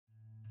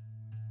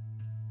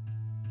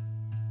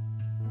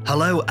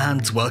Hello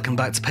and welcome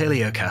back to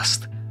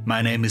Paleocast.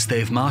 My name is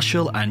Dave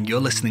Marshall and you're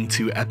listening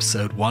to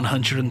episode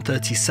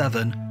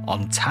 137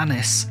 on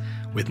Tanis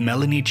with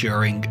Melanie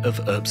During of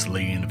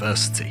Uppsala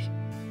University.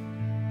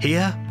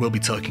 Here we'll be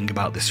talking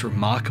about this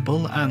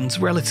remarkable and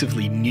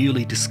relatively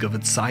newly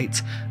discovered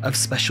site of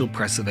special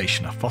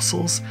preservation of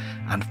fossils,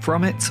 and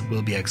from it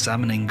we'll be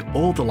examining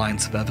all the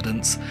lines of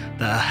evidence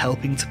that are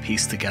helping to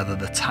piece together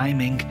the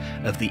timing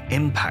of the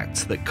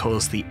impact that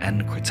caused the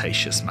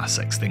end-Cretaceous mass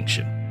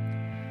extinction.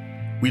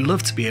 We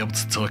love to be able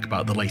to talk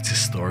about the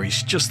latest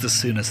stories just as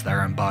soon as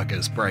their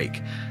embargoes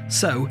break,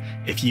 so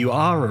if you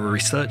are a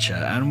researcher,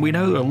 and we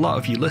know a lot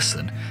of you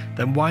listen,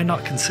 then why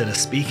not consider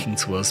speaking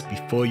to us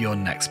before your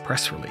next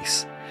press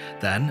release?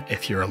 Then,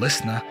 if you're a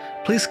listener,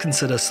 please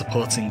consider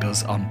supporting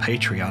us on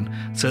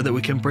Patreon so that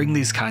we can bring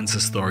these kinds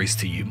of stories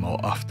to you more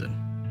often.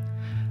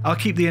 I'll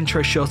keep the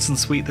intro short and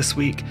sweet this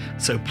week,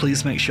 so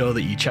please make sure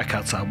that you check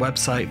out our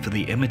website for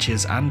the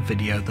images and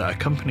video that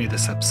accompany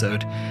this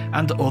episode,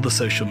 and all the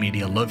social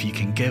media love you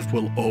can give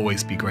will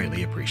always be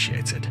greatly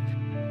appreciated.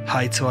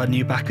 Hi to our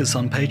new backers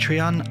on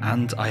Patreon,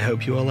 and I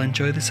hope you all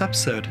enjoy this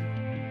episode.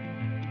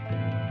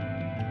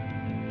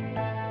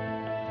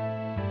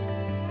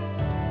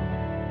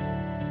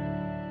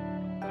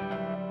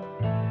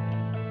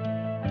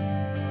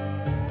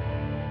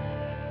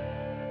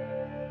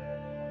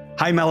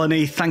 Hi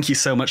Melanie, thank you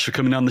so much for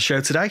coming on the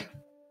show today.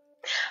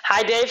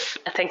 Hi Dave,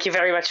 thank you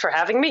very much for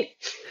having me.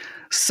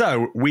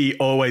 So we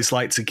always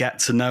like to get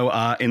to know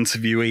our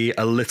interviewee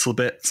a little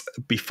bit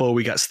before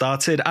we get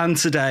started, and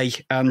today,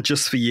 and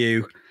just for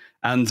you,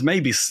 and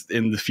maybe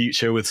in the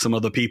future with some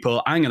other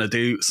people, I'm going to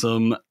do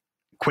some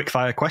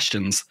quickfire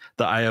questions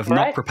that I have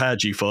not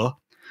prepared you for.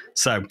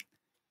 So,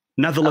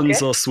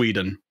 Netherlands or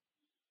Sweden?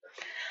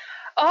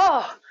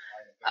 Oh,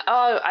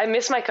 I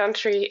miss my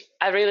country.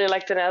 I really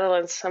like the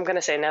Netherlands. I'm going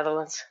to say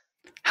Netherlands.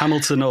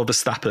 Hamilton or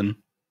Verstappen?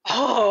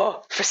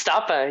 Oh,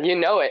 Verstappen. You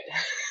know it.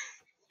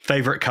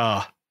 Favorite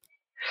car?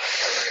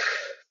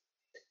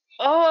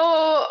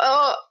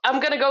 I'm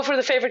going to go for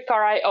the favorite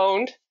car I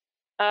owned.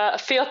 A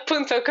Fiat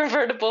Punto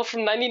convertible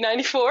from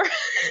 1994.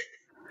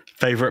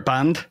 Favorite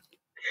band?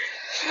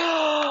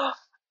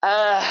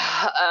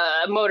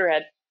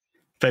 Motorhead.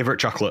 Favorite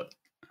chocolate?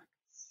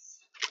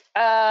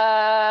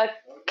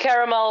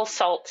 Caramel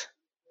salt.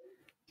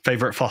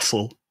 Favorite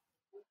fossil?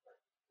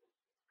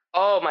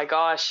 Oh my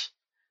gosh.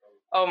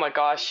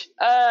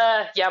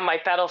 Yeah, my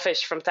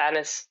paddlefish from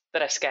Tanis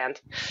that I scanned.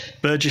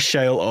 Burgess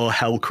Shale or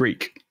Hell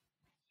Creek?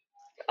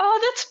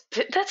 Oh,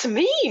 that's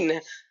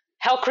mean.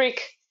 Hell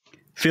Creek.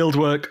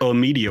 Fieldwork or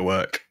media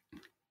work?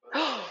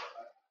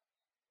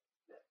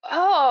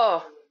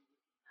 Oh,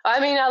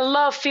 I mean, I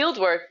love field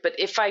work, but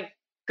if I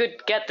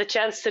could get the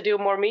chance to do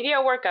more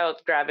media work, I would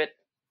grab it.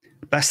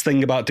 Best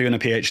thing about doing a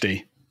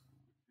PhD?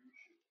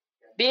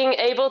 Being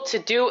able to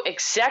do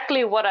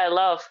exactly what I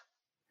love.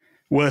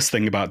 Worst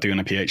thing about doing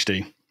a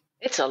PhD?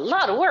 It's a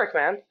lot of work,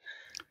 man.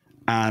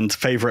 And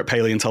favorite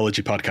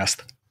paleontology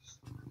podcast?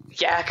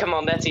 Yeah, come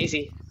on, that's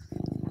easy.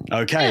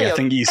 Okay, I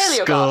think you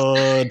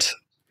scored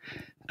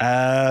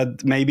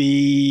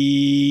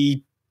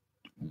maybe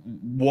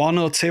 1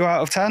 or 2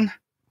 out of 10?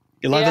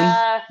 11?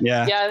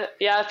 Yeah,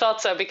 I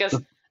thought so because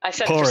I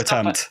said poor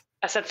Verstappen. Attempt.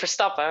 I said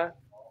Verstappen.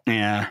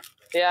 Yeah.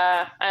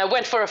 Yeah, I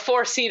went for a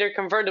 4-seater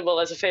convertible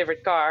as a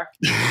favorite car.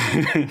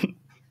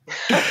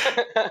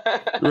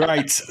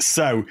 Right,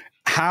 so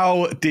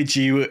how did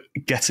you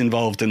get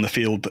involved in the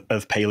field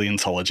of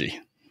paleontology?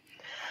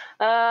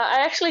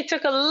 I actually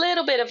took a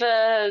little bit of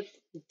a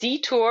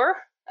detour.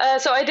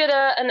 So I did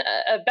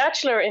a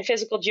bachelor in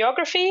physical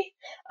geography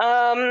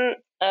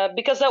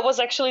because that was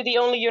actually the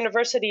only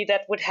university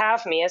that would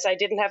have me, as I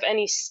didn't have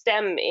any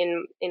STEM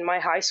in my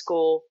high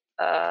school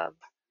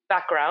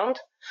background.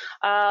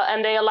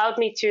 And they allowed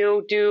me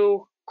to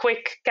do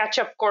quick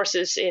catch-up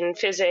courses in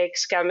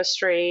physics,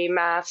 chemistry,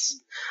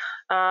 maths.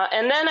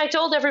 And then I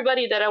told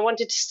everybody that I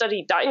wanted to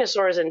study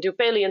dinosaurs and do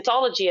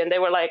paleontology, and they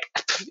were like,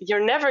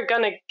 you're never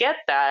going to get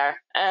there,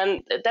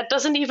 and that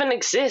doesn't even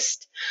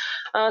exist.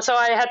 So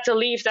I had to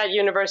leave that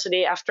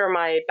university after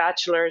my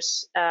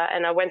bachelor's,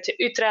 and I went to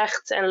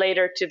Utrecht and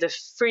later to the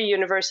Free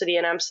University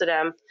in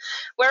Amsterdam,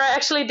 where I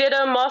actually did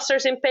a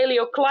master's in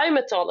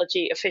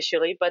paleoclimatology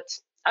officially, but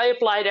I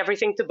applied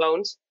everything to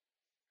bones.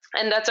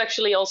 And that's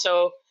actually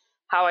also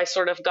how I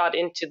sort of got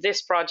into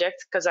this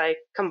project, because I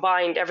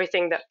combined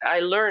everything that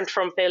I learned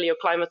from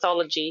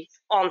paleoclimatology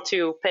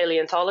onto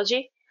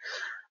paleontology.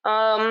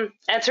 And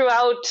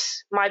throughout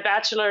my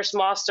bachelor's,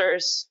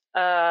 master's,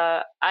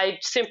 I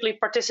simply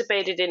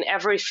participated in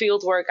every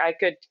field work I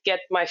could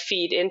get my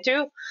feet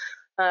into.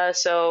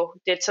 So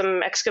did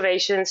some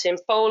excavations in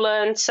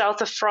Poland,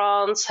 south of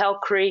France, Hell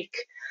Creek,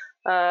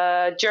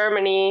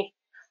 Germany,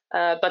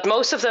 but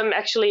most of them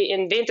actually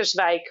in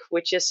Winterswijk,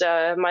 which is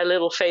my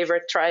little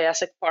favorite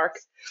Triassic park.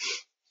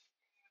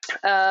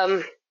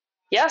 So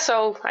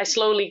I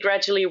slowly,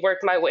 gradually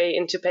worked my way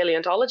into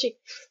paleontology.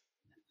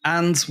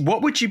 And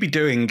what would you be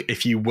doing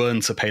if you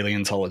weren't a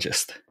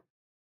paleontologist?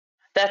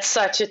 That's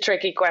such a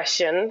tricky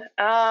question.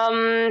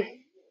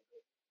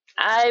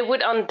 I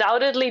would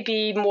undoubtedly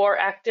be more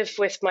active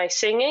with my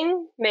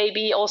singing,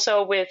 maybe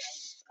also with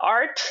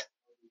art.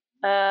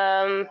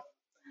 Um,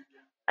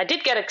 I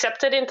did get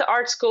accepted into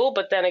art school,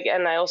 but then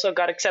again, I also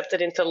got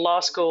accepted into law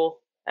school.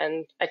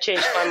 And I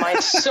changed my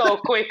mind so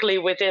quickly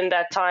within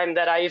that time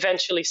that I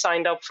eventually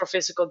signed up for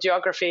physical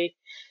geography.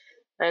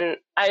 And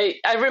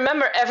I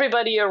remember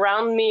everybody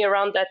around me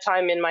around that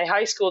time in my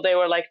high school, they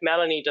were like,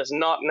 Melanie does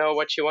not know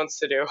what she wants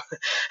to do.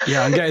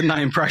 Yeah, I'm getting that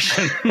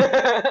impression.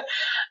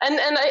 And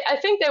I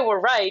think they were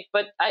right,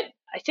 but I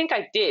think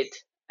I did.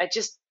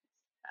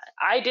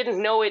 I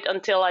didn't know it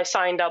until I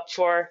signed up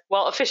for,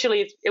 well,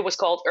 officially it was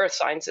called Earth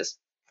Sciences,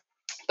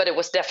 but it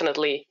was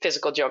definitely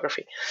physical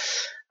geography.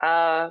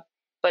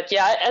 But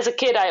yeah, as a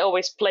kid, I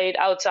always played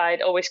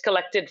outside, always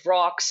collected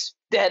rocks,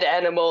 dead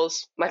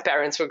animals. My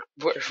parents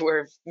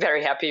were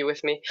very happy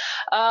with me.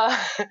 Uh,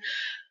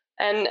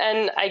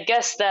 and I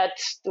guess that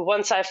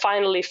once I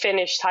finally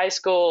finished high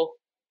school,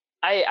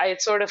 I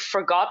had sort of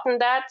forgotten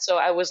that. So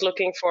I was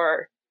looking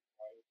for,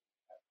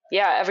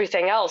 yeah,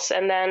 everything else.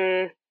 And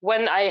then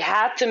when I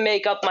had to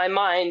make up my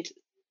mind,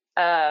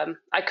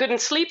 I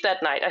couldn't sleep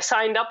that night. I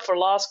signed up for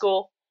law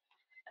school,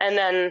 and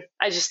then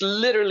I just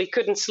literally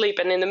couldn't sleep.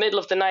 And in the middle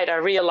of the night, I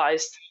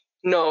realized,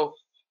 no,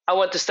 I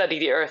want to study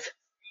the Earth.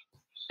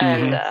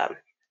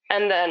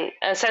 And then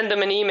I sent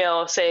them an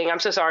email saying, I'm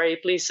so sorry,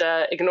 please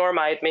ignore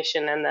my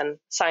admission, and then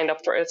signed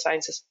up for Earth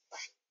Sciences.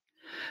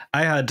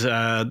 I had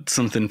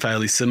something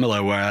fairly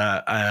similar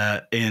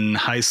where in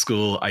high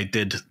school I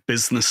did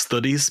business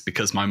studies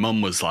because my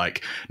mum was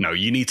like, no,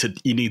 you need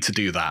to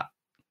do that,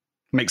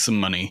 make some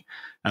money.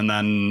 And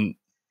then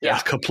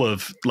a couple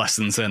of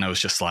lessons in, I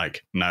was just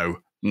like, no,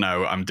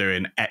 I'm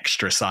doing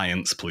extra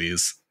science,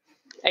 please.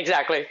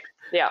 Exactly.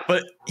 Yeah.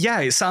 But yeah,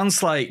 it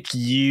sounds like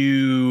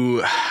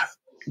you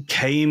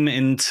came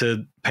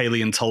into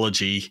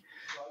paleontology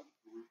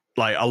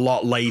like a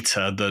lot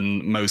later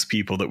than most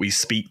people that we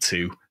speak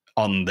to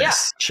on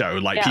this show.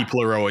 Like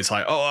people are always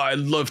like, oh, I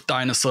loved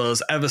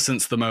dinosaurs ever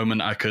since the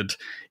moment I could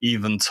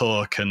even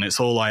talk, and it's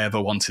all I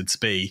ever wanted to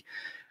be.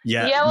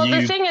 Yeah, well,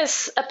 the thing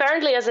is,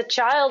 apparently as a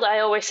child, I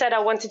always said I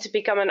wanted to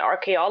become an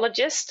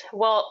archaeologist.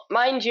 Well,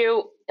 mind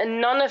you,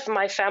 none of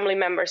my family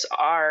members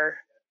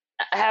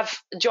have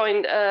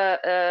joined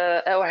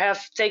or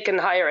have taken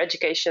higher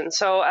education.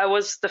 So I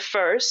was the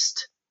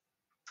first.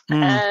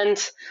 And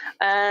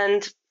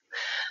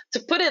to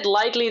put it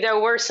lightly, there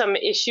were some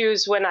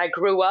issues when I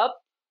grew up.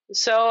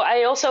 So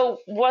I also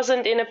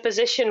wasn't in a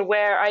position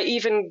where I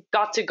even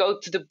got to go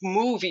to the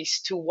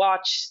movies to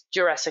watch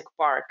Jurassic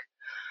Park.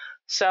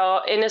 So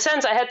in a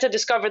sense, I had to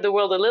discover the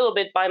world a little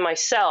bit by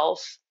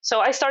myself.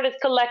 So I started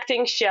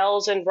collecting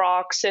shells and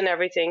rocks and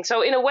everything.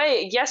 So in a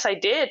way, yes, I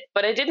did,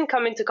 but I didn't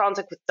come into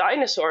contact with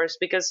dinosaurs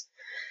because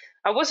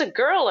I was a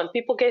girl and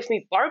people gave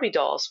me Barbie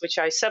dolls, which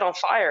I set on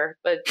fire.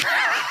 But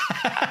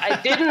I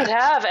didn't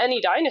have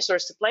any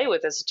dinosaurs to play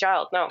with as a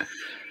child, no.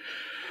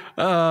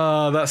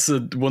 Oh, that's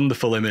a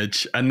wonderful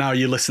image. And now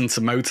you listen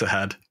to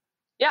Motorhead.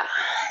 Yeah.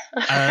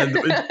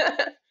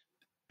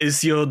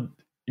 Is your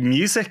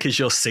music, is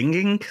your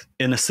singing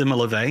in a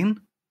similar vein?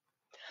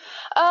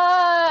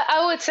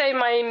 I would say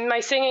my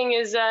singing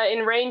is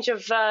in range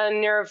of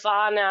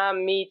Nirvana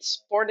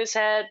meets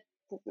Portishead.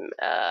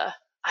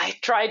 I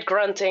tried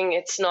grunting.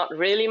 It's not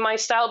really my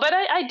style, but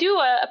I do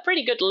a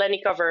pretty good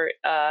Lenny cover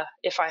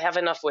if I have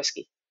enough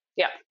whiskey.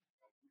 Yeah.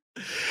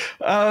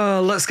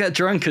 Let's get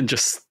drunk and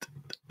just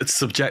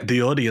subject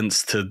the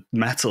audience to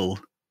metal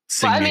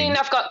singing. Well, I mean,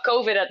 I've got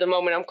COVID at the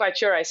moment. I'm quite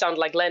sure I sound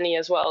like Lenny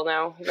as well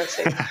now. Let's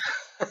see.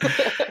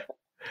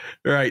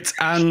 Right.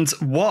 And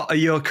what are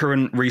your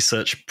current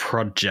research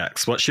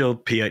projects? What's your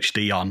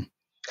PhD on?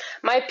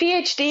 My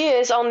PhD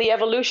is on the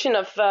evolution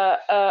of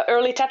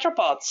early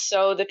tetrapods,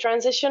 so the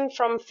transition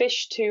from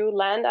fish to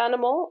land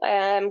animal.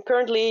 I'm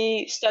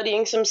currently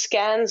studying some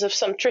scans of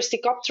some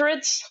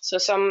Tristicopterids, so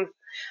some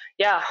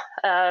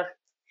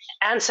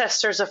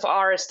ancestors of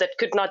ours that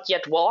could not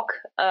yet walk.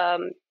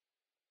 And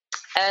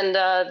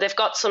they've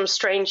got some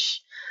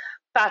strange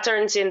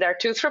patterns in their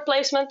tooth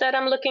replacement that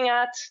I'm looking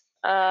at.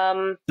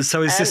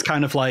 So is this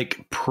kind of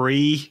like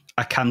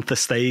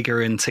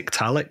pre-Acanthostega in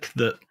Tiktaalik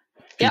that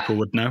people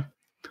would know?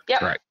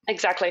 Yeah, right.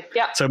 Exactly.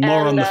 Yeah. So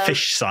more on the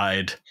fish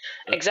side.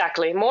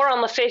 Exactly. More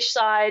on the fish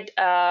side,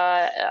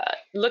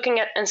 looking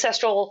at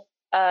ancestral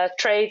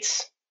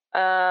traits.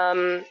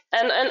 And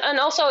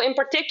also in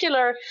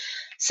particular,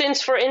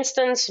 since, for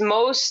instance,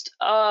 most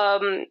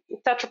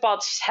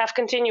tetrapods have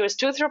continuous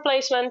tooth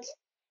replacement,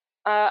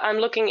 I'm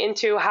looking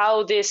into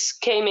how this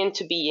came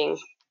into being.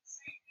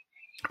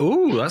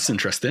 Oh, that's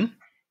interesting.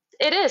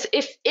 It is,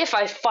 if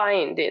I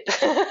find it,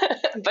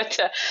 but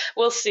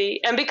we'll see.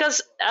 And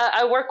because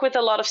I work with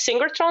a lot of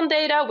synchrotron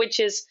data, which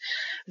is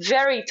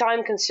very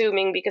time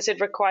consuming because it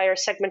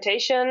requires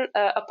segmentation,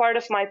 a part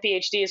of my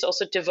PhD is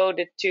also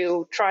devoted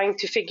to trying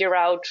to figure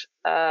out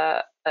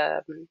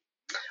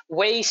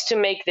ways to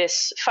make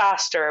this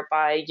faster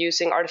by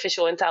using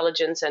artificial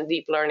intelligence and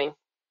deep learning.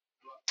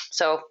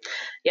 So,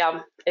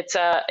 yeah, that's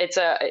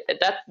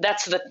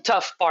the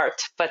tough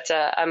part, but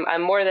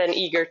I'm more than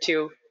eager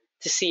to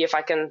see if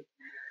I can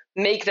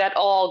make that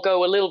all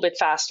go a little bit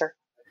faster.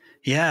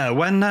 Yeah,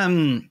 when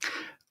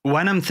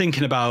I'm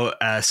thinking about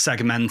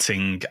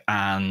segmenting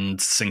and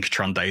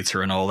synchrotron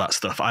data and all that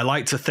stuff, I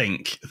like to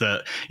think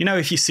that,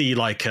 if you see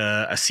like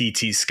a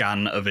CT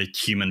scan of a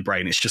human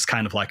brain, it's just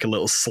kind of like a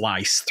little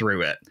slice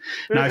through it.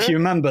 Mm-hmm. Now, if you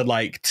remember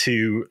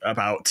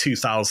about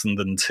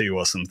 2002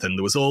 or something,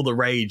 there was all the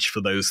rage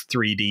for those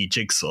 3D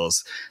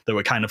jigsaws that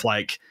were kind of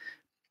like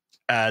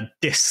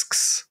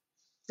discs.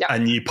 Yeah.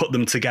 And you put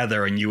them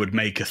together and you would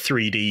make a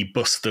 3D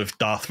bust of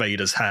Darth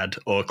Vader's head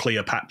or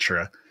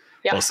Cleopatra.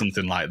 Yeah. Or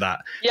something like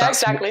that. Yeah,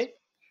 exactly.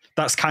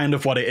 That's kind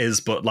of what it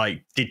is, but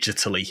like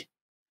digitally.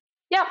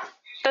 Yeah,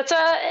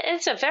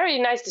 it's a very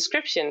nice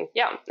description.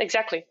 Yeah,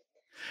 exactly.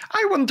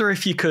 I wonder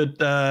if you could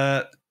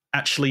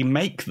actually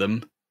make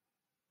them.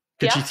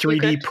 Could you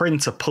 3D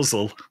print a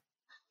puzzle?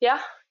 Yeah,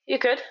 you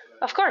could,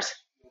 of course.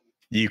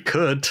 You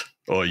could,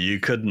 or you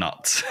could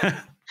not.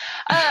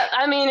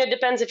 I mean, it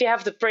depends if you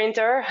have the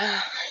printer.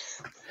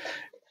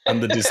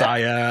 And the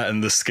desire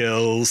and the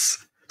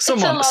skills.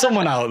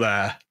 Someone out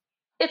there.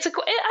 I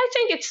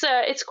think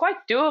it's quite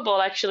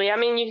doable, actually. I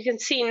mean, you can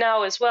see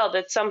now as well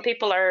that some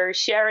people are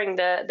sharing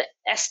the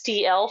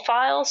STL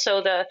files,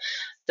 so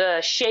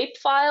the shape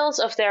files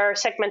of their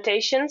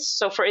segmentations.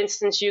 So, for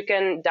instance, you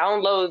can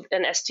download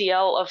an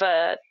STL of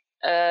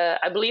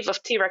I believe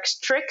of T-Rex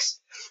tricks.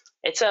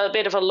 It's a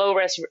bit of a low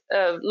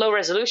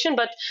resolution,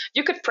 but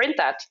you could print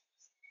that.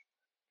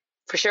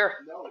 For sure.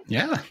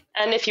 Yeah.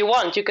 And if you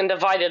want, you can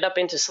divide it up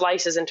into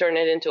slices and turn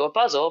it into a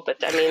puzzle. But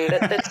I mean,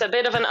 that's a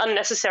bit of an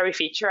unnecessary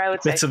feature, I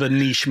would say. Bit of a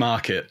niche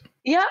market.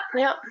 Yeah,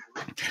 yeah.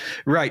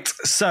 Right.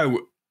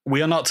 So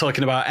we are not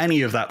talking about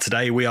any of that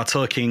today. We are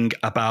talking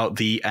about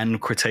the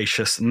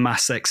end-Cretaceous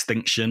mass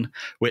extinction,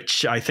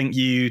 which I think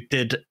you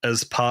did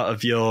as part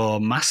of your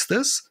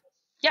master's.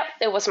 Yep,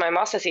 it was my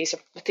master's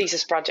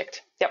thesis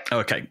project. Yep.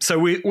 Okay, so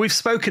we've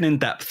spoken in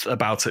depth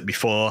about it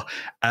before,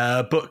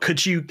 but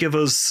could you give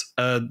us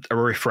a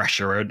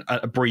refresher,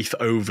 a brief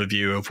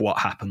overview of what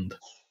happened?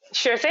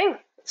 Sure thing.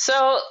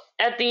 So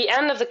at the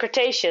end of the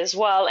Cretaceous,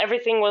 while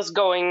everything was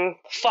going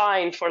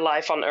fine for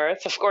life on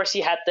Earth, of course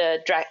you had the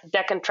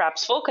Deccan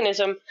Traps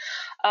volcanism,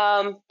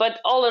 but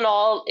all in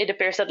all, it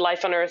appears that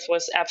life on Earth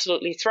was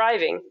absolutely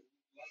thriving.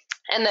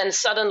 And then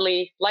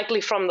suddenly,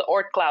 likely from the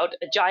Oort cloud,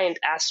 a giant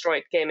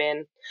asteroid came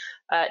in,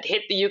 it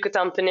hit the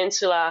Yucatan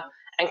Peninsula,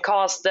 and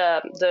caused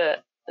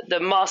the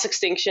mass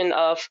extinction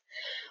of,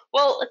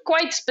 well,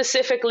 quite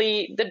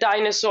specifically the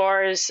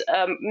dinosaurs,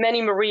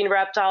 many marine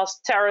reptiles,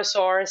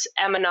 pterosaurs,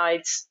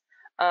 ammonites,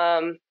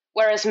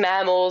 whereas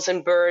mammals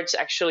and birds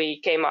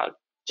actually came out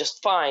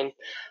just fine.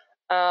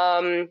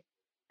 And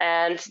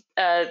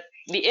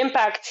the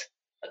impact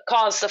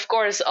caused, of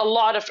course, a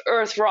lot of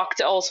Earth rock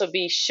to also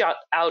be shot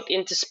out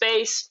into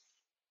space.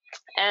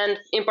 And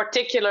in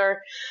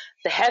particular,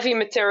 the heavy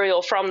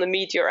material from the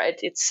meteorite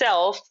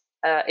itself,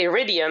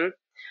 iridium,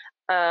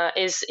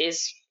 has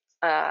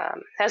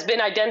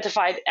been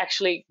identified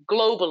actually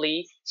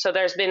globally. So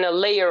there's been a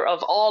layer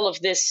of all of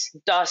this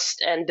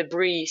dust and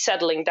debris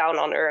settling down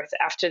on Earth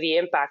after the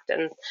impact.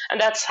 And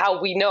that's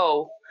how we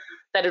know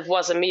that it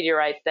was a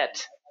meteorite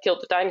that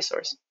killed the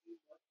dinosaurs.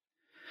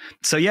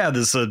 So yeah,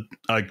 there's a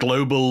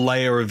global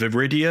layer of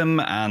iridium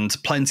and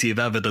plenty of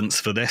evidence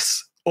for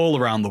this all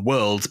around the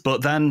world.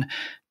 But then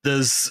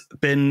there's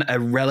been a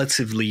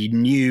relatively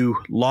new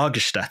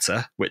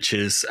Lagerstätte, which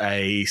is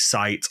a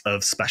site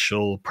of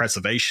special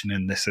preservation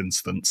in this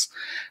instance,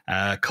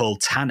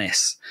 called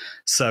Tanis.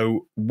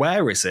 So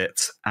where is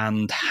it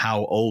and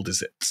how old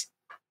is it?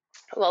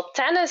 Well,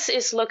 Tanis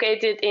is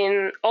located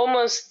in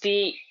almost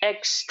the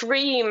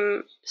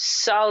extreme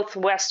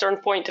southwestern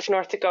point of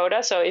North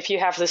Dakota. So if you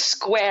have the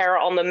square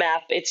on the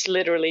map, it's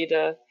literally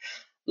the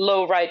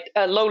low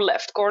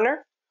left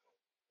corner.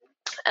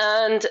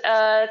 And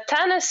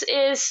Tanis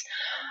is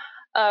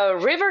a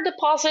river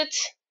deposit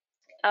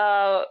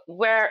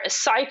where a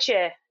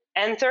Saiche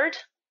entered,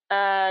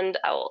 and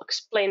I will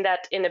explain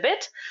that in a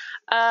bit.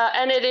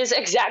 And it is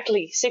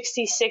exactly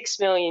 66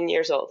 million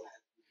years old.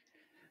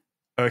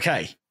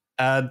 Okay.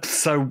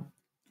 So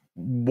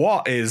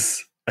what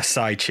is a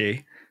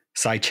Saiche?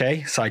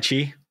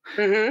 Saiche?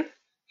 Mm-hmm.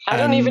 I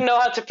don't even know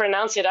how to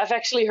pronounce it. I've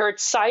actually heard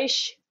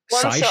Saiche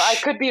once, so I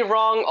could be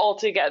wrong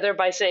altogether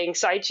by saying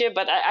Saiche,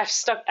 but I've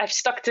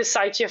stuck to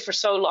Saiche for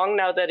so long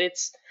now that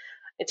it's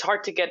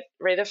hard to get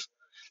rid of.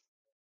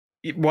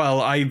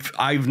 Well,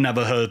 I've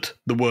never heard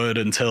the word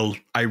until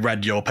I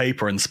read your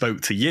paper and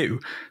spoke to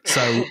you.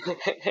 So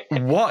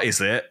what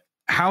is it?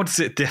 How does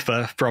it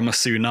differ from a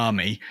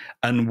tsunami?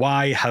 And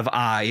why have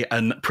I,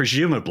 and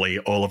presumably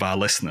all of our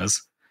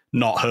listeners,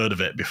 not heard of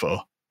it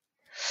before?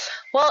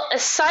 Well, a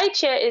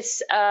Saiche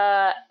is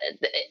I'll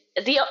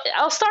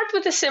start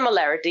with the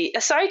similarity. A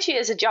Saiche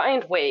is a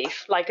giant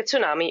wave, like a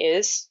tsunami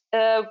is,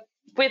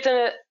 with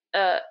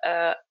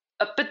a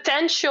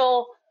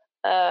potential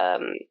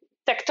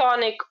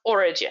tectonic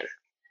origin.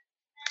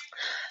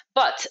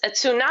 But a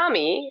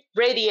tsunami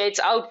radiates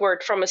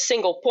outward from a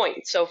single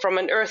point, so from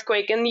an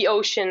earthquake in the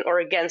ocean or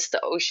against the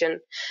ocean,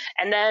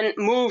 and then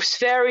moves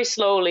very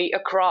slowly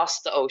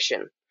across the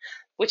ocean,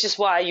 which is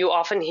why you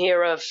often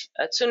hear of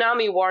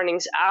tsunami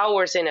warnings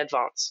hours in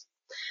advance.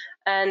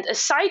 And a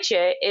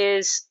cyclone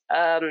is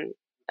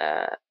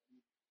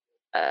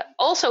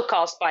also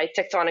caused by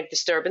tectonic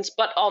disturbance,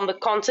 but on the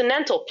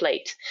continental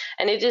plate.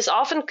 And it is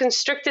often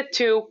constricted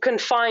to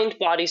confined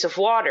bodies of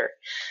water.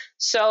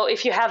 So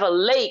if you have a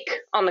lake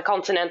on the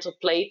continental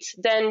plate,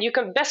 then you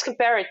can best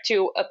compare it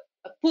to a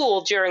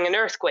pool during an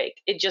earthquake.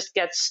 It just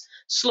gets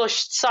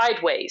slushed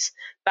sideways,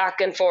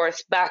 back and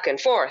forth, back and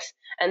forth.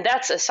 And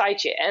that's a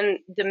cyclone. And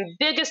the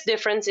biggest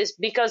difference is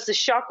because the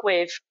shock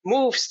wave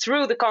moves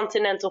through the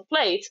continental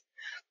plate,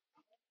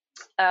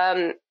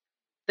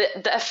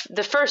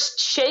 the first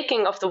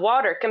shaking of the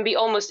water can be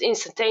almost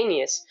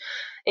instantaneous,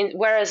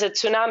 whereas a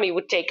tsunami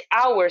would take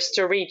hours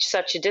to reach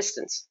such a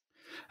distance.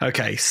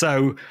 Okay,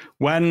 so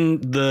when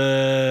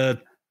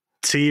the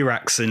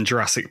T-Rex in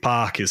Jurassic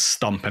Park is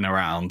stomping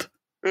around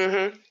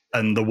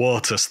and the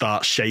water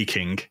starts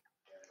shaking,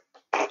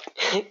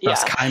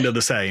 that's kind of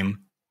the same.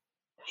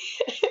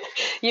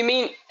 You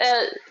mean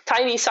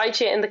tiny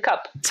cyclone in the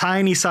cup?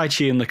 Tiny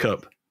cyclone in the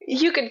cup.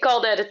 You could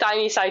call that a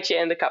tiny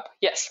cyclone in the cup,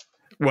 yes.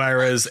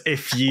 Whereas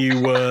if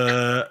you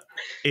were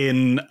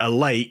in a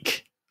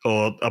lake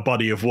or a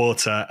body of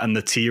water and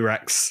the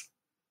T-Rex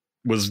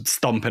was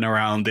stomping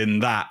around in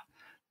that,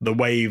 the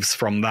waves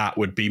from that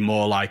would be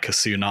more like a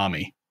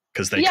tsunami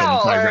because they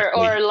come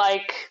directly. or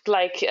like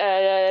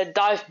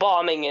dive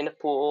bombing in a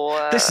pool.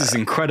 This is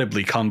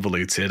incredibly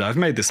convoluted. I've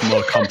made this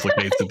more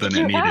complicated than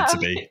it needed to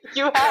be.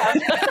 You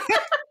have.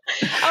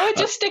 I would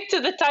just stick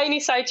to the tiny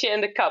cyclone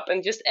in the cup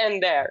and just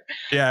end there.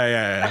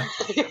 Yeah.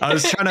 I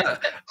was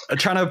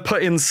trying to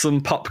put in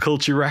some pop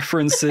culture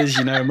references,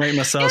 make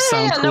myself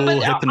sound cool,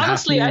 hip and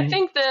honestly, happy. I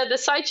think the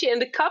cyclone in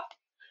the cup,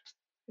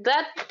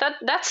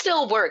 that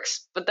still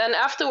works, but then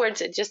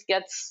afterwards it just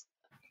gets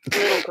a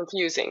little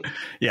confusing.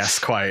 Yes,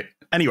 quite.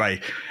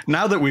 Anyway,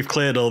 now that we've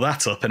cleared all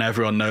that up and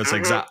everyone knows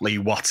exactly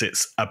what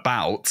it's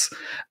about,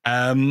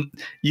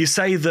 you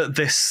say that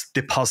this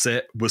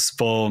deposit was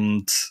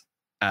formed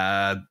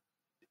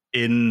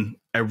in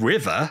a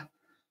river,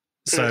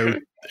 so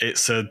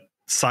it's a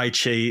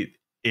cyclone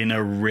in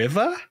a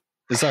river.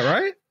 Is that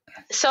right?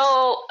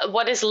 So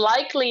what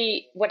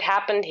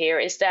happened here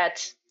is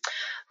that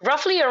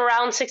roughly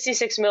around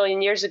 66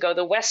 million years ago,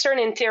 the Western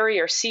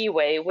Interior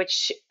Seaway,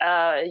 which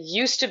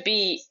used to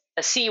be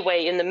a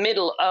seaway in the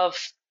middle of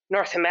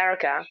North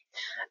America,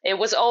 it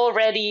was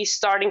already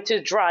starting to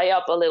dry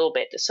up a little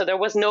bit. So there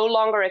was no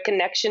longer a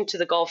connection to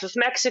the Gulf of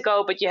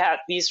Mexico, but you had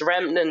these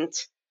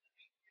remnant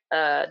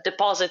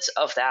deposits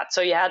of that.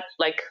 So you had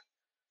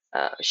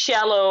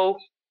shallow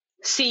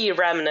sea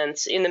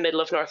remnants in the middle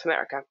of North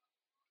America.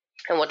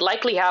 And what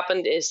likely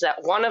happened is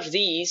that one of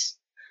these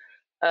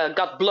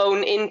got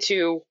blown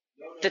into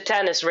the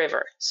Tanis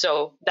River.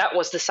 So that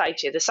was the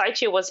cyclone. The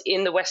cyclone was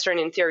in the Western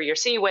Interior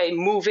Seaway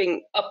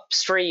moving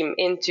upstream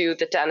into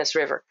the Tanis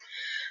River.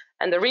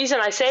 And the reason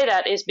I say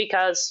that is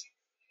because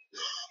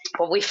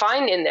what we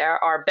find in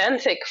there are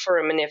benthic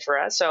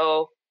foraminifera,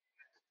 so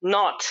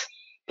not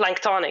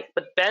planktonic,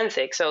 but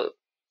benthic. So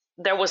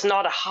there was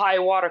not a high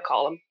water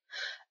column.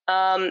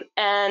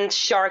 And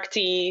shark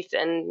teeth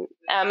and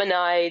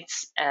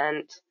ammonites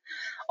and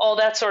all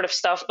that sort of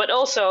stuff, but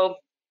also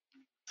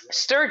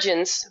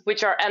sturgeons,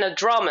 which are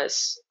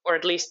anadromous, or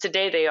at least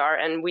today they are,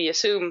 and we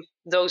assume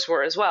those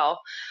were as well.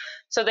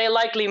 So they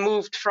likely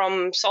moved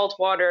from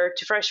saltwater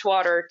to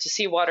freshwater to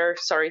seawater,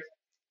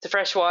 to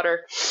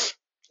freshwater,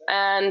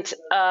 and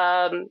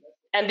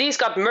these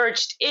got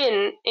merged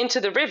into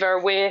the river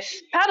with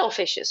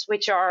paddlefishes,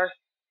 which are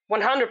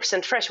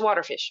 100%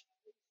 freshwater fish.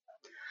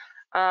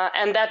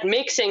 And that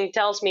mixing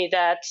tells me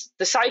that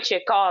the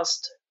cyclone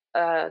caused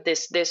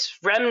this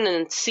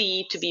remnant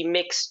sea to be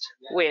mixed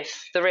with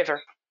the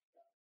river.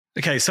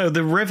 Okay, so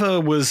the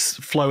river was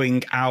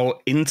flowing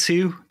out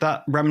into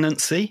that remnant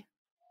sea?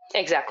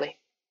 Exactly.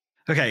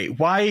 Okay,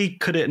 why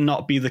could it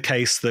not be the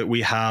case that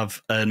we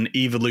have an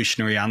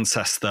evolutionary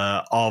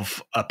ancestor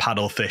of a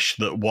paddlefish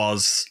that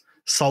was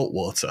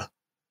saltwater?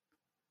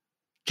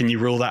 Can you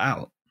rule that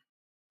out?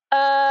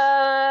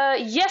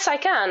 Yes, I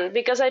can,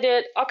 because I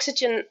did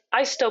oxygen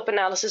isotope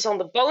analysis on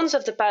the bones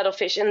of the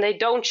paddlefish, and they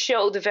don't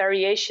show the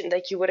variation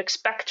that you would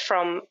expect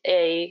from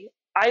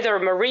either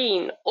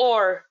marine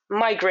or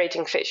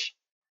migrating fish.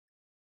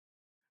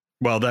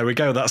 Well, there we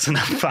go. That's an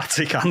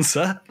emphatic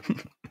answer.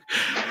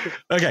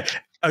 Okay.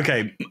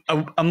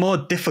 A more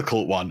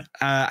difficult one.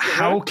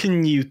 How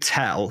can you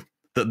tell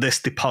that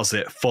this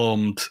deposit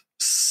formed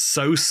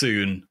so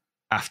soon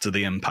after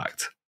the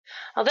impact?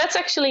 Well, that's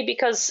actually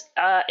because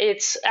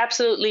it's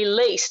absolutely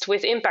laced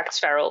with impact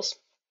spherules.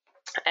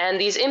 And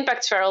these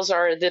impact spherules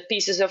are the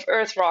pieces of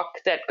earth rock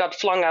that got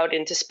flung out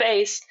into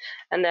space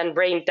and then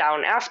rained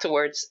down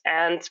afterwards.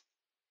 And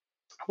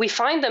we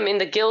find them in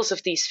the gills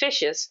of these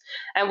fishes,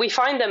 and we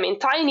find them in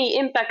tiny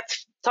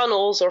impact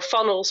tunnels or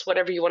funnels,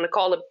 whatever you want to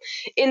call them,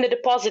 in the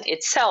deposit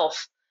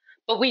itself.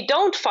 But we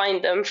don't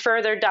find them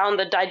further down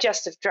the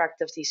digestive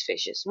tract of these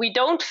fishes. We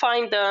don't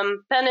find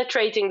them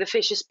penetrating the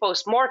fishes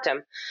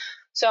post-mortem.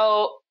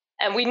 So,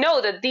 and we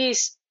know that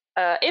these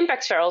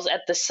impact spherules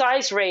at the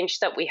size range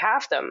that we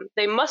have them,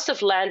 they must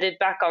have landed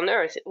back on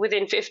Earth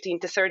within 15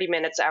 to 30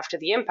 minutes after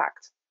the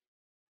impact.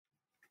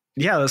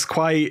 Yeah, that's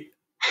quite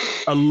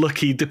a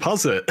lucky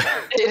deposit.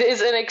 It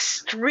is an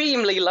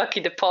extremely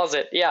lucky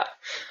deposit, yeah.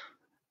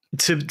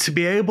 To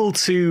be able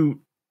to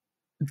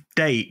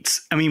date,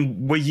 I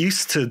mean, we're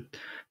used to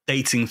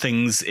dating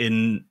things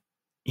in,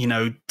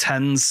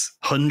 tens,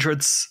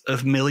 hundreds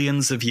of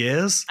millions of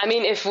years. I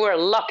mean, if we're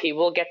lucky,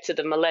 we'll get to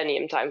the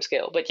millennium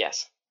timescale, but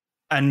yes.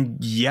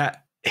 And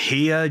yet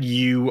here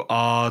you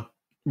are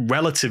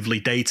relatively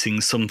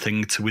dating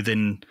something to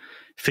within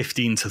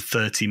 15 to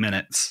 30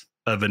 minutes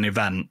of an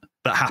event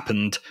that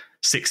happened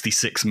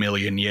 66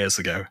 million years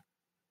ago.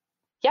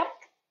 Yep.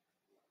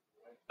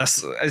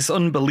 It's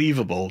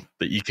unbelievable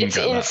that you can get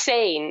that. It's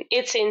insane.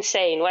 It's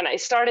insane. When I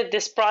started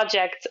this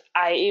project,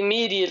 I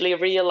immediately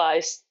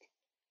realized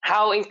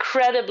how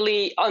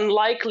incredibly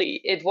unlikely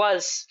it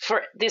was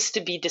for this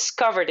to be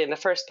discovered in the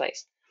first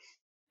place.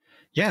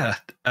 Yeah.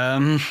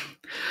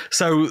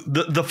 So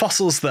the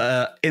fossils that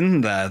are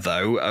in there,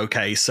 though,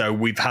 okay, so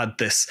we've had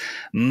this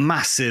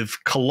massive,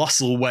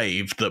 colossal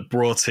wave that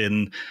brought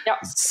in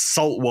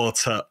salt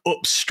water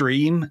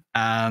upstream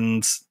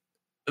and,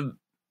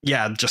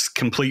 just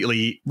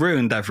completely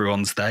ruined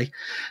everyone's day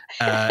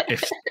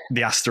if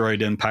the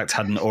asteroid impact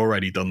hadn't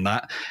already done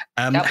that.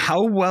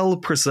 How well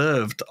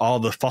preserved are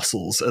the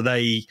fossils? Are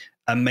they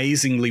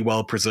amazingly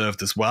well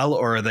preserved as well,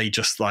 or are they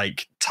just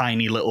like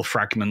tiny little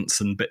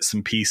fragments and bits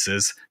and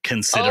pieces,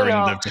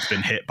 considering they've just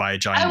been hit by a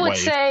giant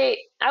wave?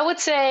 I would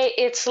say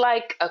it's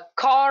like a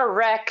car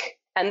wreck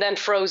and then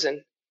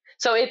frozen.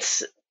 So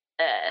it's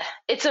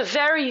a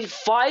very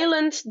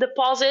violent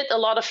deposit. A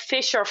lot of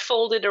fish are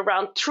folded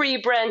around tree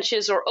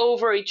branches or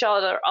over each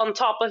other, on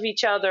top of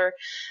each other.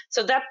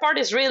 So that part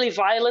is really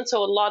violent.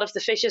 So a lot of the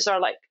fishes are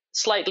like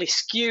slightly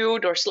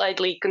skewed or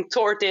slightly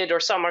contorted,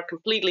 or some are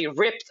completely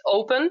ripped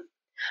open.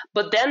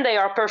 But then they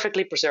are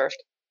perfectly preserved.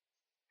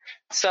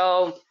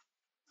 So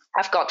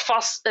I've got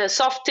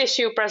soft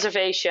tissue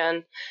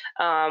preservation.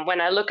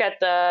 When I look at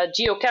the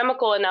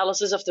geochemical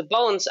analysis of the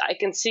bones, I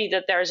can see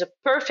that there's a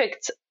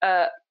perfect,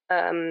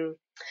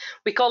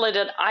 we call it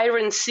an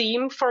iron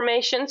seam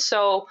formation.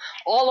 So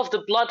all of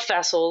the blood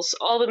vessels,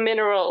 all the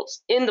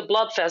minerals in the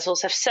blood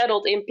vessels have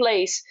settled in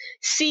place,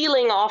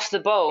 sealing off the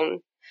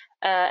bone.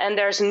 And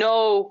there's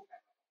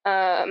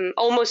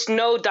almost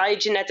no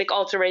diagenetic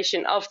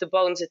alteration of the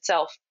bones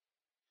itself.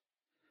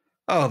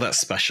 Oh, that's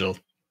special.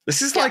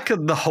 This is like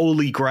the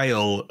holy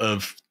grail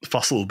of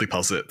fossil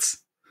deposits.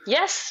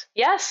 Yes.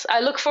 I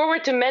look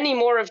forward to many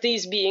more of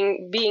these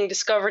being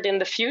discovered in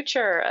the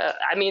future.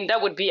 I mean,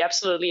 that would be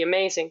absolutely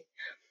amazing.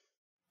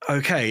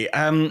 Okay.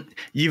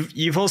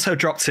 You've also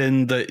dropped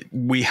in that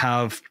we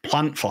have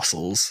plant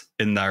fossils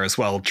in there as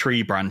well,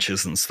 tree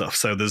branches and stuff.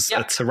 So there's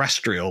a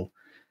terrestrial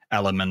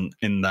element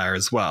in there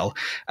as well.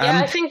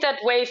 I think that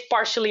wave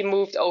partially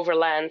moved over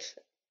land.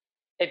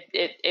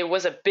 It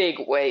was a big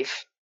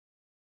wave.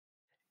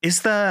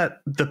 Is there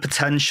the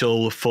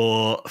potential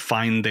for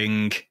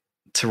finding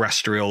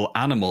terrestrial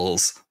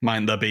animals?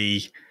 Might there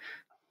be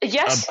a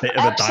bit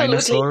of a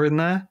dinosaur in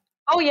there?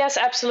 Oh, yes,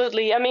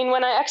 absolutely. I mean,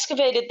 when I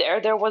excavated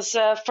there was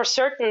for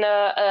certain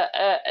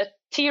a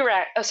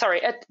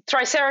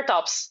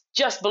Triceratops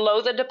just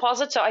below the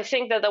deposit. So I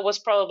think that was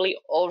probably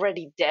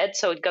already dead.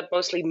 So it got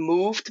mostly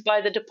moved by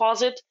the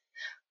deposit.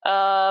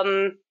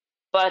 But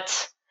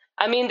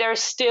I mean, there's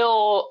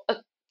still,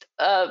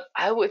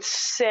 I would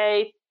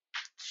say,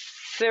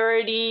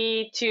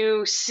 30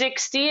 to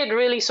 60. It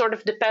really sort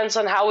of depends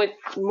on how it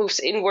moves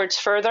inwards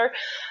further.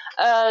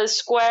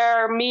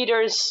 Square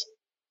meters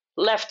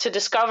left to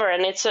discover,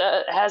 and it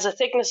has a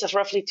thickness of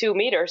roughly 2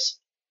 meters.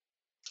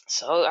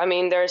 So I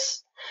mean,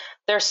 there's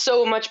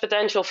so much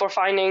potential for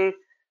finding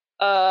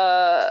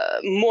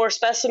more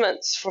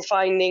specimens, for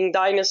finding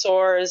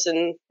dinosaurs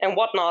and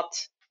whatnot.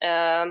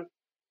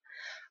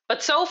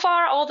 But so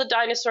far, all the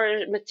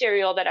dinosaur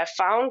material that I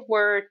found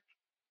were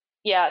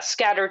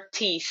scattered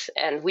teeth,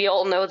 and we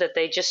all know that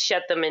they just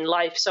shed them in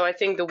life. So I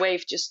think the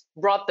wave just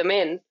brought them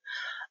in.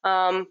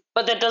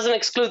 But that doesn't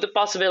exclude the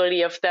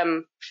possibility of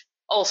them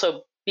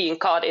also being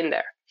caught in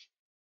there.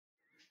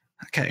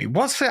 Okay,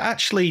 what's it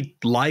actually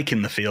like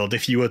in the field?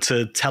 If you were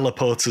to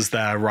teleport us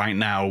there right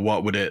now,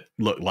 what would it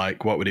look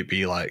like? What would it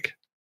be like?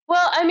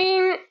 Well, I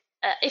mean,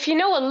 if you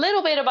know a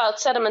little bit about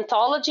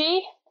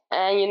sedimentology,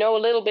 and you know a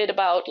little bit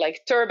about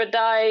like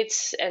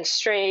turbidites and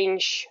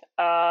strange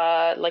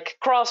like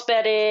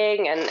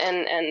cross-bedding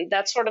and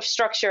that sort of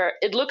structure,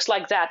 it looks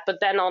like that, but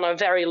then on a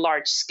very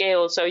large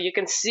scale. So you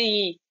can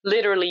see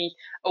literally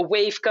a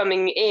wave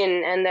coming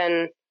in, and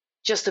then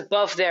just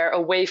above there, a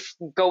wave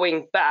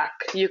going back.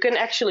 You can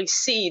actually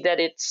see that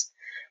it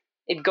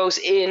goes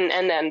in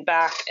and then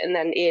back and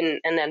then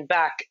in and then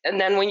back. And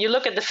then when you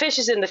look at the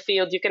fishes in the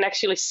field, you can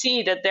actually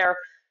see that they're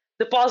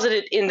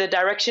deposited in the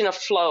direction of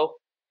flow,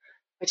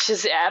 which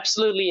is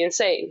absolutely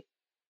insane.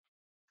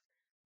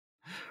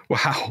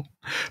 Wow.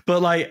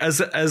 But like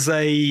as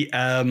a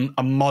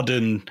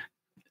modern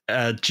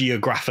a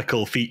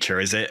geographical feature?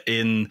 Is it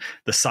in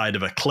the side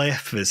of a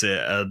cliff? Is it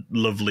a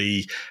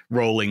lovely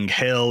rolling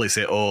hill? Is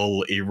it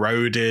all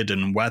eroded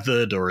and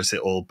weathered, or is it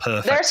all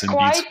perfect and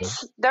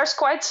beautiful? There's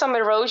quite some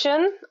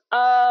erosion,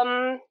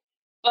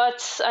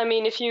 but I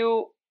mean, if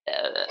you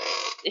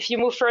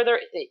move further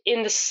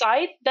in the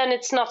site, then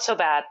it's not so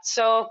bad.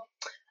 So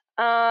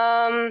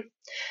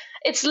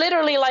it's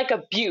literally like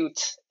a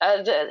butte.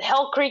 The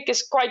Hell Creek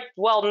is quite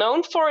well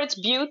known for its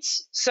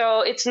buttes,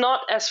 so it's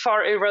not as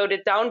far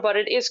eroded down, but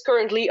it is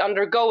currently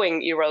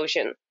undergoing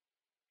erosion.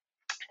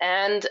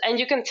 And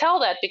you can tell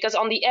that because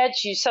on the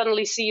edge you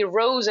suddenly see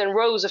rows and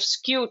rows of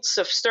scutes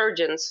of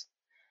sturgeons,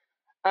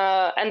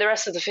 and the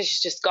rest of the fish is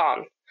just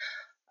gone.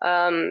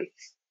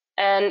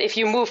 And if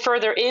you move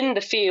further in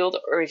the field,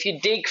 or if you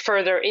dig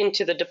further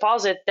into the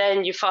deposit,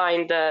 then you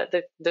find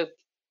the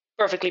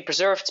perfectly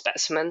preserved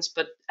specimens.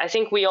 But I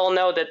think we all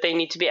know that they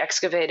need to be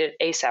excavated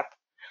ASAP.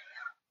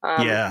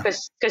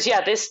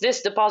 Because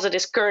this deposit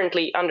is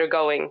currently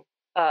undergoing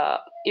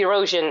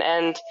erosion,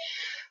 and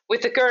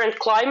with the current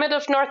climate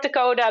of North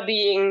Dakota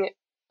being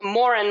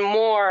more and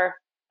more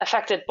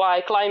affected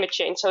by climate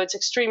change, so it's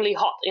extremely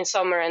hot in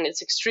summer and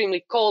it's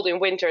extremely cold in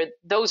winter,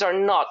 those are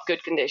not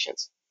good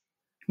conditions.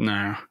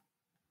 No.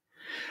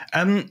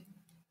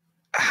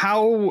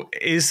 How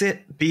is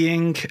it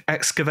being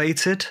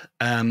excavated?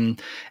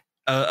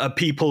 Are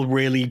people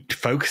really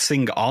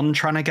focusing on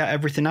trying to get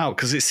everything out?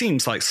 Because it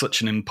seems like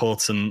such an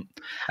important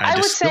I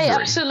would discovery. say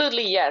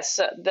absolutely yes.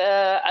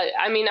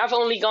 I mean, I've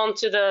only gone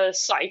to the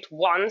site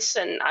once,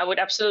 and I would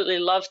absolutely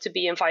love to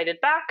be invited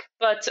back.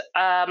 But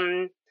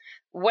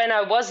when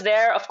I was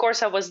there, of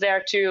course, I was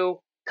there to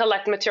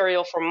collect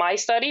material for my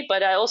study,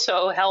 but I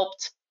also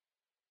helped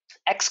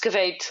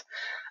excavate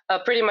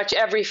pretty much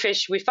every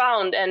fish we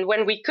found. And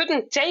when we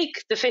couldn't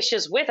take the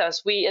fishes with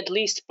us, we at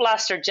least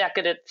plaster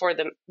jacketed for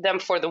them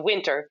for the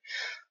winter.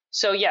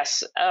 So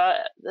yes,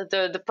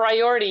 the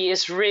priority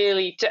is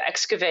really to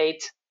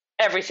excavate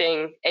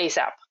everything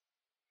ASAP.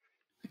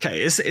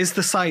 Okay, is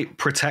the site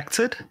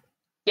protected?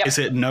 Yep. Is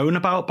it known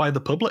about by the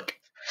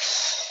public?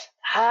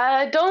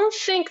 I don't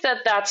think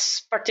that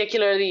that's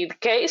particularly the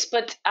case,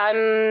 but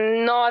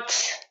I'm not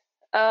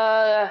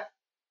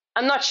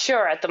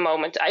sure at the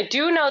moment. I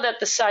do know that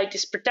the site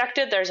is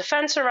protected. There's a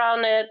fence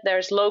around it.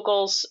 There's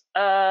locals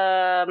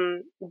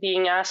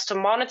being asked to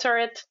monitor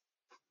it.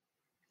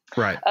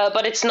 Right.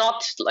 But it's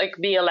not like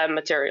BLM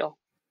material.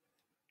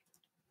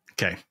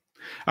 Okay.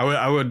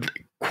 I would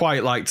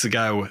quite like to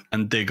go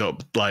and dig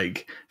up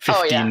like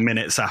 15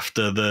 minutes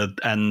after the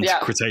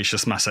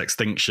end-Cretaceous mass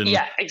extinction.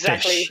 Yeah,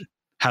 exactly. Fish,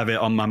 have it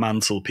on my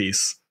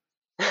mantelpiece.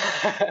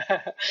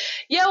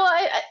 Yeah,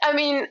 well, I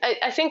mean,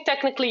 I think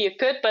technically you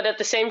could, but at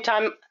the same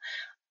time,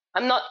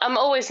 I'm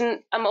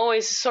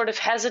always sort of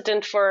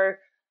hesitant for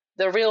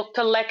the real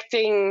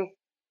collecting,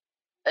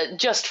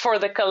 just for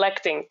the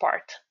collecting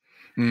part.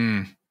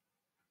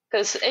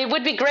 Because it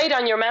would be great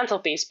on your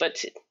mantelpiece,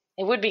 but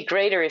it would be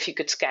greater if you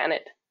could scan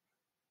it.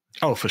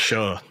 Oh, for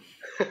sure.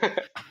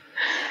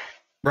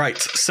 Right.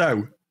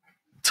 So,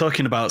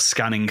 talking about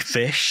scanning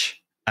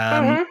fish,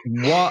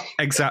 what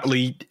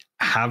exactly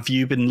have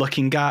you been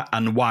looking at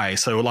and why?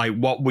 So, like,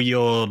 what were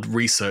your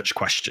research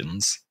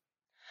questions?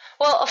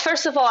 Well,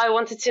 first of all, I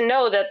wanted to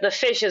know that the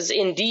fishes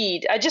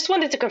indeed, I just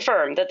wanted to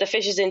confirm that the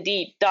fishes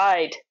indeed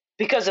died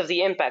because of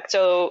the impact.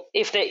 So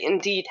if they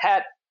indeed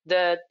had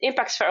the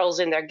impact spherules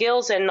in their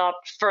gills and not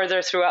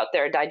further throughout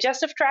their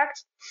digestive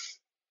tract.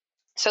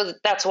 So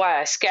that's why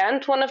I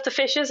scanned one of the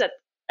fishes at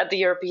the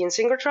European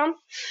synchrotron.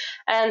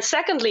 And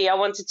secondly, I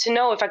wanted to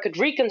know if I could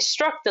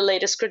reconstruct the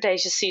latest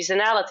Cretaceous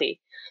seasonality.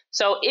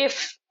 So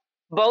if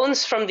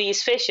bones from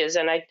these fishes,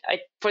 and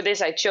for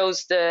this I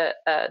chose the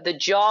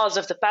jaws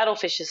of the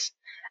paddlefishes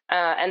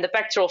and the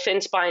pectoral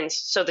fin spines,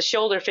 so the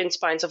shoulder fin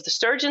spines of the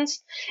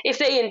sturgeons, if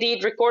they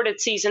indeed recorded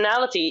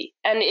seasonality,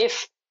 and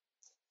if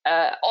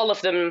all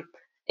of them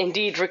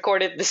indeed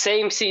recorded the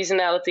same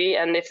seasonality,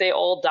 and if they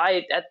all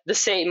died at the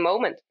same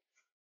moment.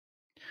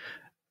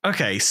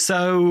 Okay,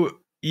 so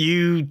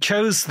you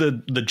chose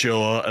the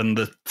jaw and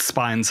the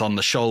spines on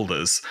the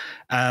shoulders.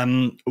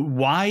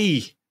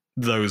 Why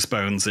those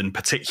bones in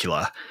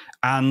particular?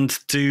 And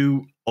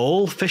do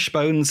all fish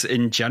bones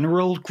in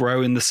general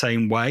grow in the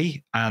same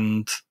way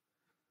and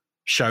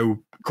show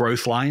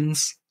growth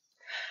lines?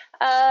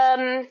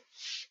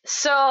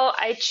 So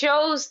I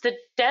chose the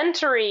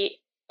dentary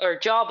or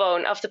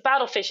jawbone of the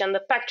paddlefish and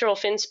the pectoral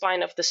fin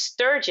spine of the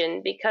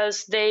sturgeon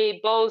because they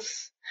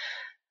both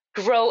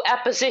grow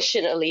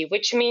appositionally,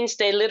 which means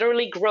they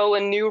literally grow a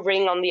new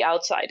ring on the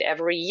outside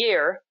every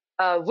year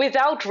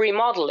without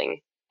remodeling.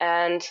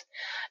 And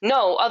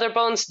no, other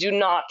bones do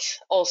not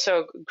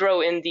also grow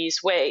in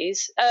these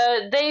ways.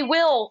 They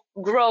will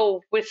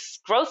grow with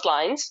growth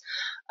lines,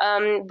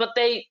 but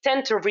they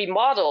tend to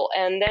remodel,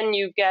 and then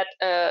you get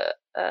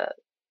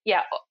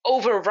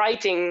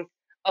overwriting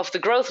of the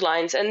growth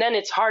lines, and then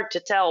it's hard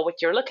to tell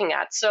what you're looking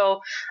at.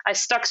 So I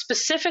stuck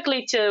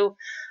specifically to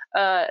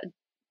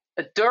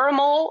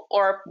dermal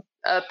or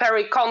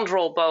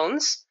perichondral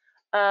bones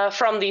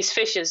from these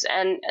fishes,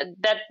 and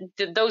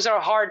those are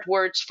hard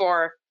words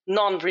for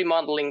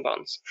non-remodeling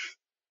bones,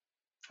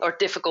 or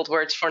difficult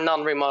words for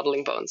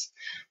non-remodeling bones.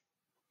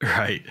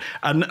 Right.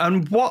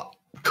 And what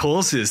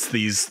causes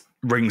these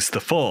rings to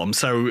form?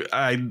 So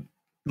I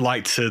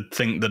like to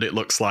think that it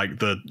looks like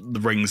the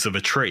rings of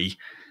a tree.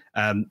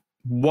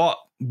 What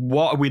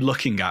are we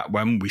looking at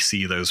when we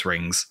see those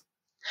rings?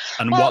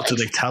 And what do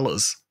they tell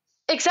us?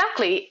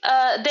 Exactly.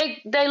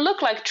 They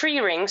look like tree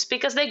rings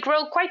because they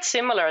grow quite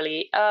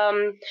similarly.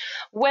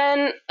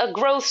 When a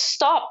growth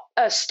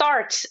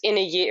starts in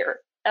a year,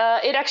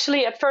 it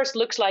actually at first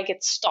looks like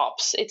it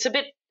stops. It's a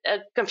bit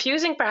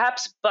confusing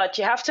perhaps, but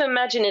you have to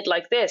imagine it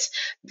like this.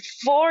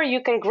 Before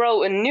you can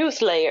grow a new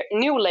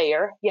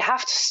layer, you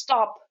have to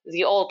stop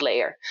the old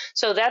layer.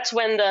 So that's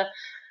when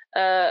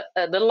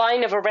the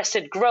line of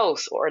arrested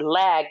growth, or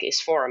lag, is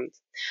formed.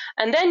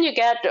 And then you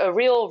get a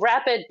real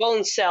rapid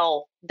bone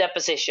cell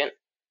deposition.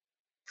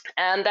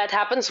 And that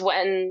happens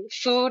when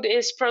food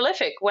is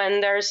prolific,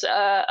 when there's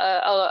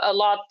a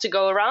lot to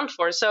go around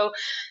for. So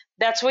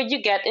that's what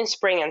you get in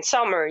spring and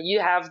summer. You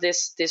have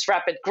this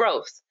rapid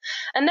growth.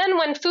 And then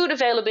when food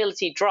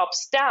availability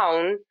drops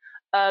down,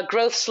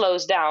 growth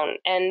slows down,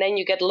 and then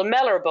you get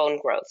lamellar bone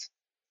growth.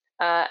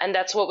 And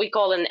that's what we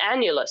call an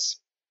annulus.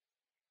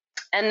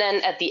 And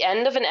then at the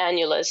end of an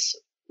annulus,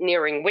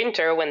 nearing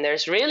winter, when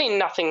there's really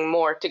nothing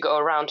more to go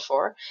around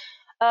for,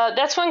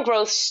 that's when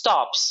growth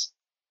stops.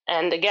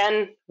 And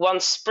again,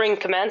 once spring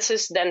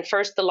commences, then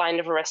first the line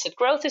of arrested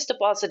growth is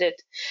deposited,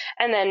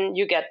 and then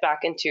you get back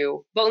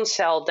into bone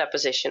cell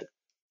deposition.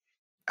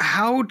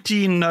 How do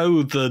you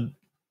know the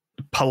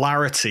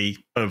polarity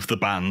of the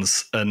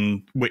bands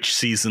and which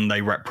season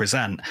they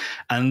represent?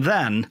 And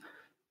then,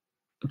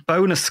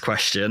 bonus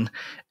question,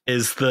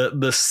 is that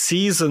the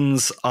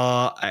seasons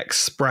are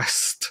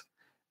expressed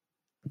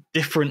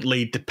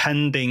differently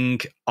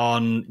depending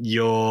on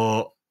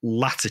your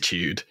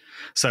latitude.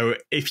 So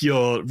if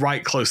you're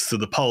right close to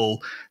the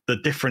pole, the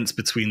difference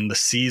between the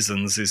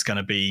seasons is going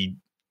to be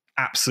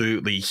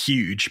absolutely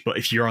huge. But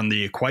if you're on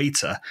the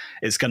equator,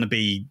 it's going to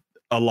be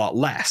a lot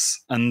less.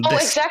 And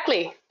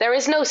exactly. There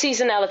is no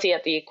seasonality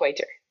at the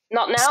equator.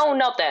 Not now,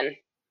 not then.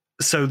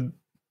 So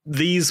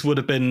these would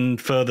have been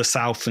further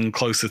south and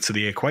closer to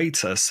the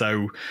equator.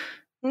 So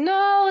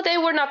no, they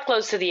were not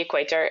close to the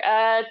equator.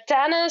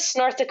 Tanis,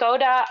 North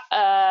Dakota,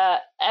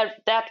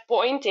 at that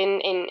point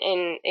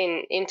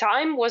in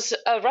time was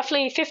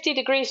roughly 50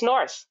 degrees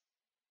north.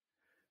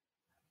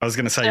 I was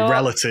going to say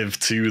relative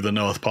to the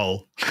North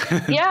Pole.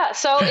 Yeah,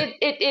 so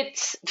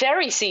it's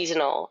very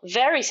seasonal,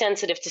 very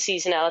sensitive to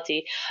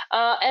seasonality.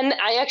 And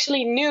I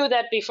actually knew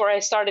that before I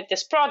started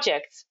this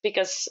project,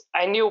 because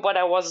I knew what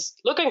I was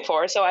looking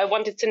for. So I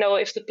wanted to know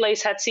if the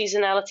place had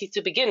seasonality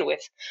to begin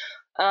with.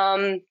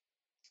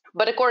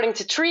 But according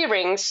to tree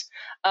rings,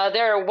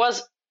 there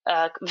was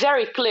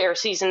very clear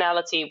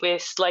seasonality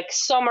with like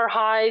summer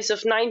highs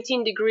of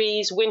 19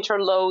 degrees, winter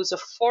lows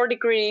of 4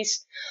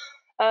 degrees.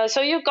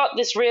 So you've got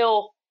this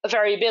real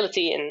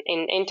variability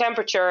in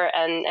temperature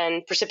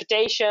and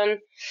precipitation.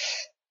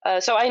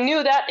 So I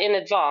knew that in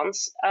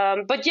advance.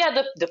 But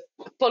yeah, the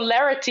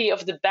polarity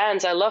of the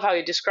bands, I love how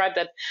you describe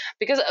that,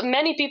 because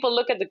many people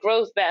look at the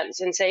growth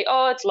bands and say,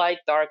 oh, it's light,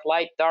 dark,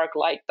 light, dark,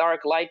 light,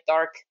 dark, light,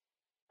 dark.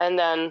 And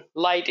then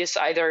light is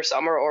either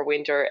summer or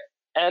winter,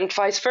 and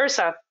vice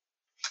versa.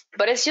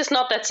 But it's just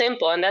not that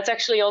simple. And that's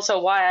actually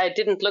also why I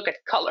didn't look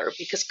at color,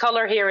 because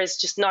color here is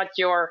just not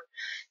your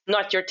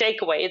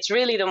takeaway. It's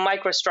really the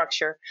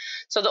microstructure.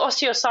 So the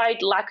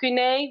osteocyte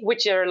lacunae,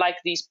 which are like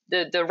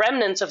the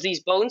remnants of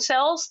these bone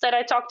cells that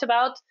I talked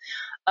about,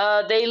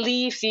 they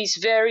leave these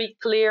very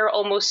clear,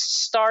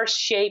 almost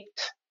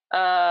star-shaped,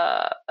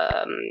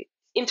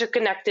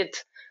 interconnected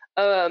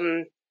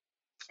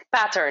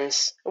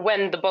patterns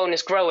when the bone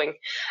is growing.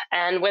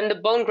 And when the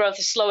bone growth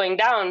is slowing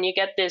down, you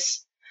get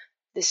this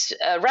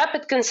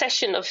rapid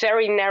concession of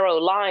very narrow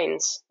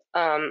lines.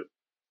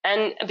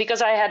 And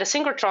because I had a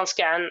synchrotron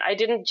scan, I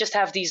didn't just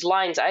have these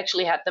lines, I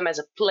actually had them as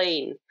a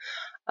plane.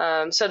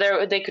 So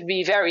they could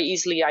be very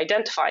easily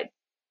identified.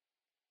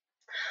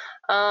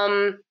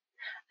 And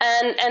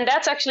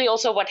that's actually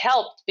also what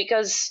helped,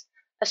 because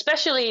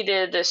especially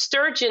the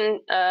sturgeon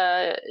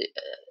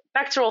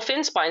pectoral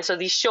fin spines, so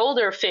these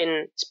shoulder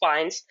fin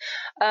spines,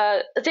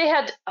 they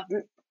had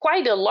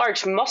quite a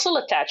large muscle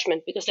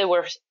attachment because they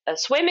were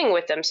swimming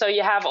with them. So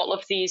you have all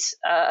of these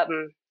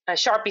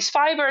Sharpie's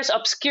fibers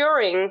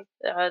obscuring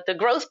the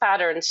growth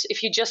patterns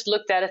if you just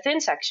looked at a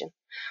thin section.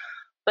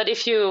 But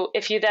if you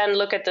then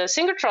look at the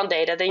synchrotron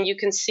data, then you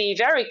can see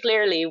very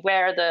clearly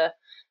where the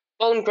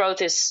bone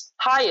growth is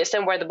highest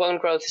and where the bone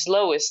growth is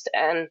lowest.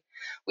 And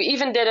we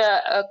even did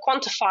a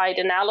quantified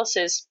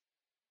analysis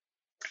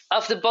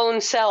of the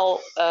bone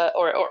cell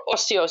or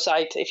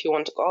osteocyte, if you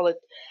want to call it,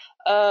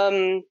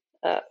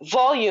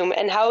 volume,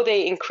 and how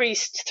they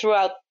increased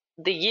throughout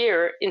the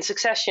year in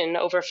succession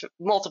over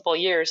multiple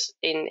years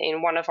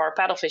in one of our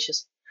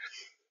paddlefishes.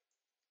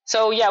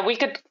 So yeah, we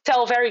could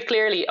tell very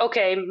clearly,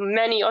 okay,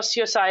 many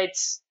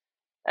osteocytes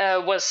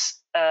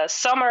was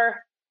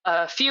summer,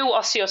 few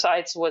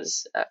osteocytes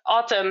was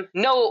autumn,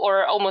 no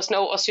or almost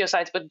no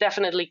osteocytes, but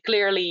definitely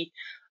clearly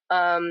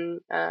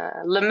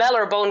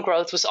lamellar bone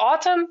growth was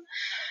autumn,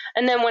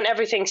 and then when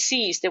everything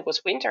ceased, it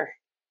was winter.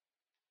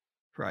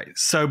 Right.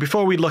 So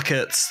before we look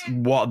at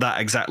what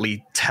that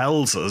exactly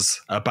tells us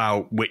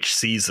about which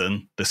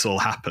season this all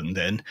happened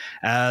in,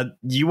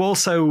 you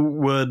also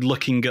were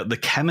looking at the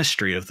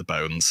chemistry of the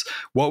bones.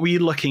 What were you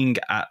looking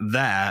at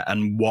there,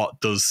 and what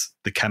does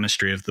the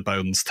chemistry of the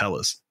bones tell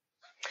us?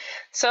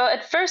 So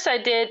at first I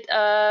did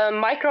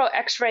micro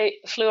X-ray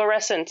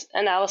fluorescent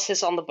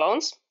analysis on the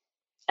bones.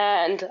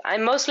 And I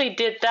mostly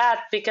did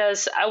that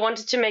because I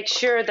wanted to make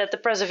sure that the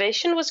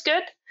preservation was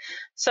good.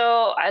 So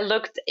I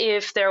looked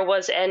if there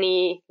was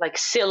any like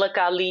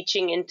silica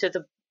leaching into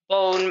the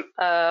bone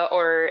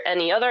or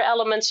any other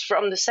elements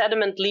from the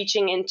sediment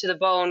leaching into the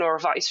bone or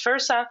vice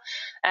versa.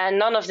 And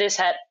none of this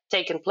had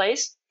taken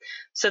place.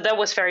 So that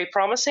was very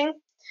promising.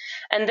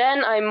 And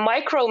then I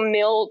micro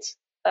milled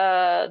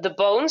the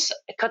bones,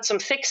 I cut some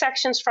thick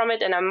sections from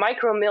it, and I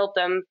micro milled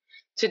them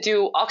to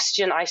do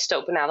oxygen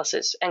isotope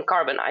analysis and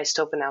carbon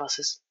isotope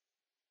analysis.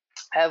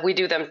 We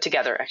do them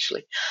together,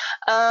 actually.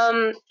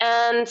 And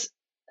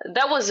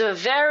that was a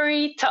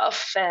very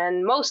tough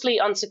and mostly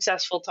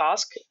unsuccessful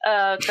task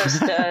because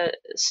the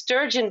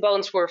sturgeon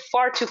bones were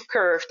far too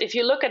curved. If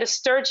you look at a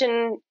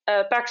sturgeon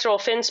pectoral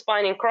fin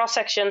spine in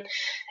cross-section,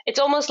 it's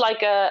almost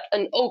like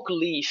an oak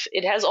leaf.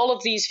 It has all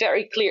of these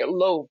very clear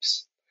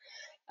lobes.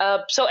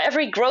 So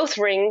every growth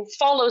ring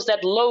follows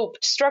that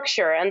lobed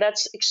structure, and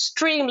that's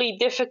extremely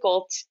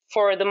difficult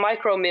for the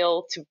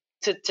micromill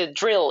to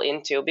drill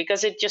into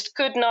because it just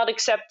could not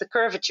accept the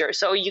curvature.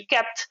 So you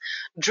kept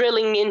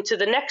drilling into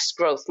the next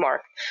growth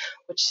mark,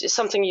 which is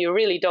something you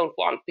really don't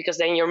want because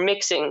then you're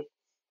mixing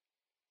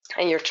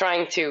and you're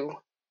trying to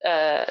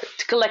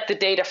collect the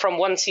data from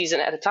one season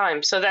at a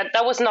time. So that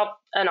was not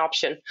an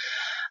option.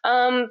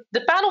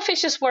 The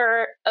paddlefishes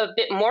were a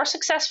bit more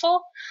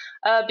successful.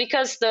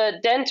 Because the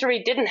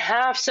dentary didn't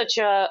have such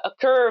a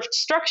curved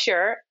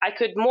structure, I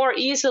could more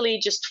easily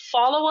just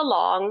follow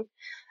along,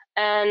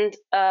 and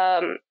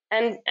the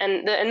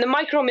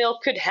micromill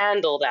could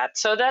handle that.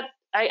 So that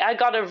I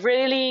got a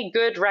really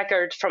good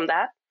record from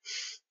that.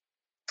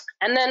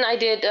 And then I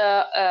did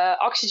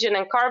oxygen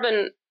and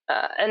carbon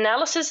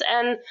analysis,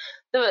 and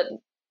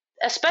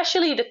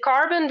especially the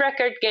carbon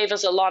record gave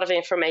us a lot of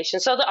information.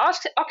 So the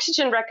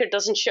oxygen record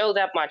doesn't show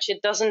that much.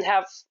 It doesn't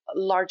have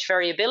large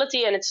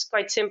variability, and it's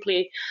quite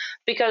simply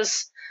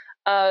because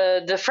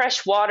the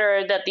fresh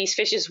water that these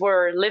fishes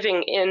were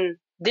living in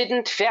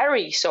didn't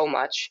vary so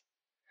much.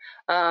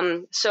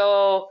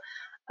 So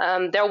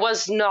there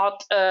was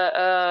not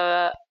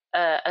a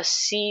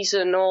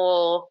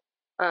seasonal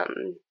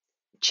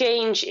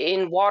change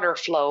in water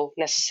flow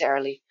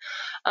necessarily.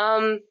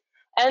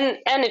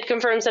 And it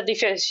confirms that the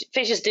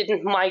fishes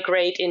didn't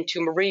migrate into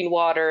marine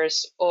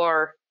waters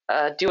or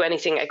do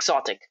anything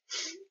exotic.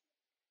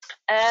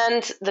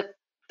 And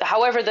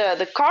however,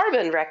 the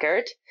carbon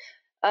record,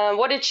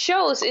 what it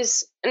shows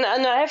is, and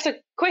I have to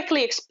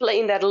quickly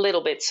explain that a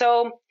little bit.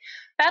 So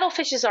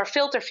paddlefishes are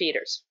filter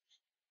feeders,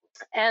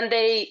 and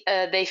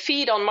they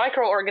feed on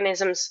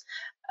microorganisms.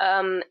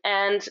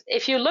 And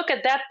if you look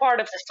at that part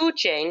of the food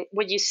chain,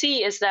 what you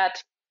see is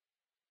that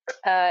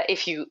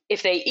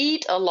if they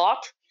eat a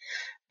lot,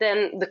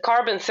 then the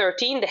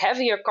carbon-13, the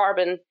heavier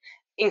carbon,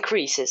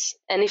 increases.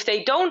 And if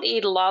they don't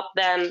eat a lot,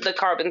 then the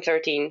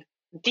carbon-13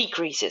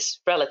 decreases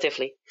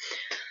relatively.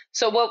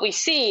 So what we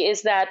see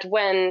is that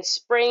when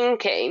spring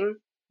came,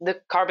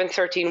 the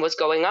carbon-13 was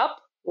going up.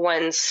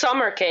 When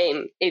summer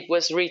came, it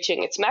was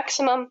reaching its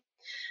maximum.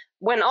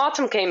 When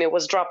autumn came, it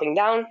was dropping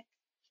down.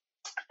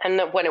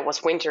 And when it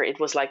was winter, it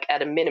was like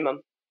at a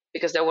minimum,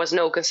 because there was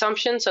no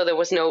consumption, so there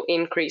was no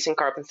increase in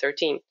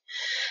carbon-13.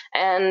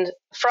 And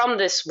from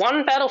this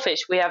one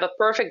paddlefish, we have a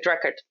perfect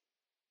record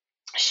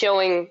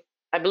showing,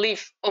 I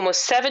believe,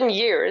 almost 7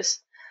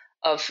 years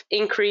of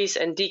increase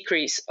and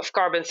decrease of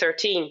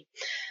carbon-13.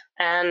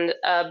 And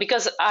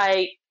because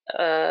I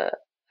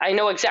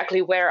know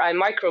exactly where I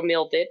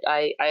micromilled it,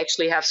 I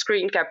actually have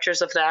screen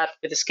captures of that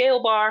with a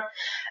scale bar,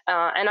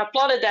 and I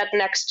plotted that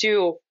next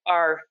to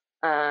our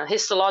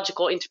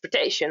histological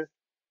interpretation.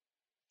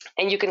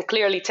 And you can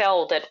clearly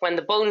tell that when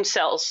the bone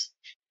cells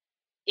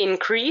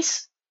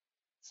increase,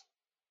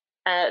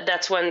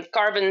 that's when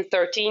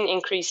carbon-13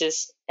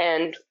 increases.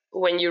 And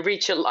when you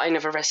reach a line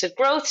of arrested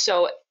growth,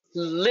 so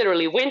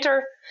literally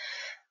winter,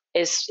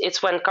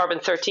 it's when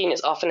carbon-13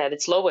 is often at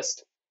its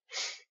lowest.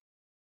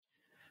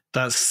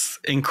 That's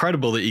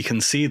incredible that you can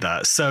see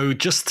that. So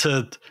just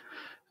to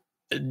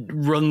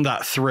run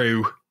that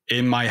through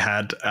in my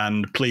head,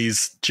 and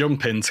please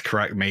jump in to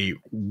correct me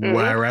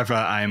wherever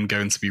I am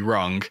going to be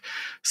wrong.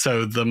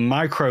 So the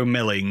micro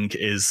milling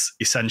is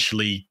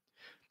essentially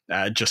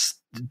just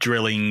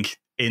drilling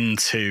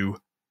into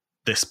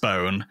this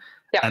bone,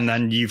 and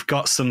then you've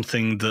got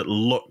something that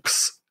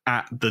looks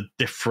at the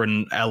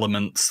different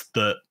elements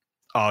that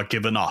are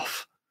given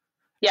off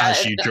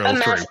as you drill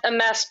through. A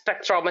mass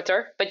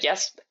spectrometer, but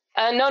yes.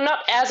 No,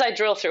 not as I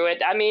drill through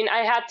it. I mean,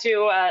 I had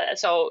to,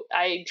 so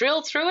I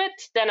drilled through it,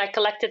 then I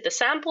collected the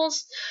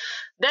samples,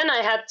 then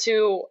I had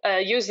to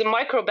use the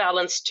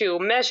microbalance to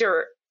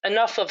measure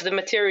enough of the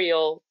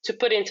material to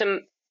put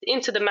into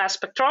the mass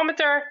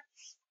spectrometer.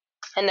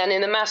 And then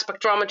in the mass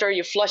spectrometer,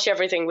 you flush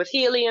everything with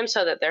helium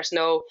so that there's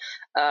no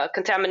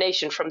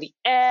contamination from the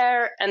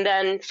air. And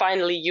then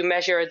finally, you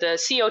measure the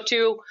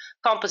CO2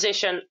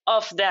 composition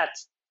of that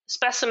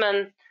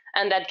specimen.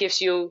 And that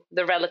gives you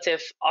the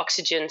relative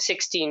oxygen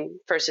 16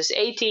 versus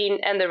 18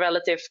 and the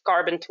relative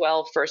carbon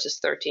 12 versus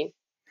 13.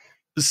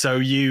 So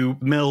you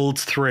milled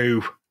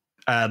through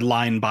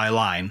line by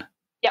line,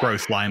 Yep.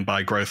 growth line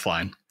by growth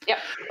line. Yeah.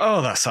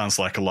 Oh, that sounds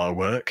like a lot of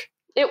work.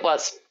 It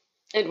was.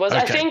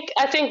 Okay.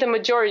 I think the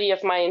majority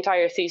of my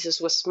entire thesis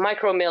was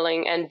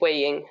micromilling and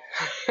weighing.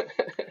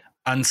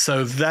 And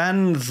so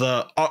then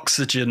the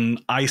oxygen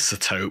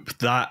isotope,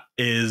 that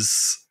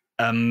is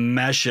a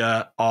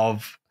measure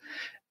of,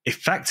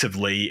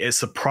 effectively,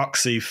 it's a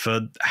proxy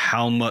for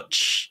how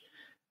much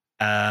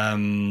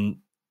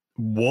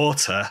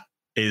water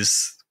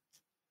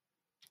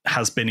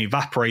has been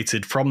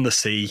evaporated from the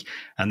sea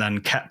and then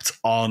kept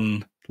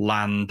on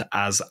land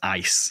as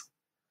ice.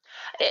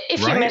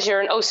 If you measure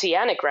an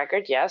oceanic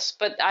record, yes,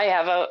 but I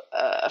have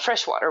a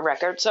freshwater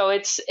record, so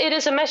it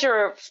is a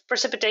measure of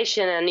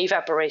precipitation and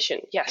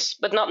evaporation, yes,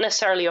 but not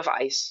necessarily of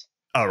ice.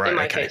 Oh, right, in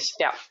my okay. case,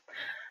 yeah.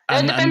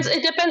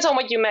 It depends on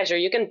what you measure.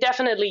 You can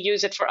definitely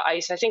use it for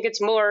ice. I think it's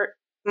more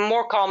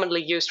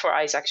commonly used for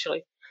ice,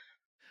 actually.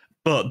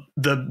 But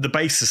the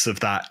basis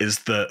of that is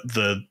that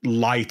the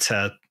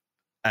lighter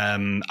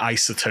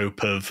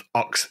isotope of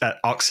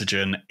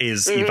oxygen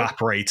is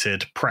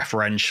evaporated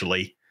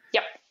preferentially.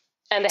 Yep,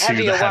 and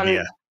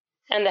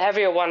the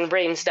heavier one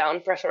rains down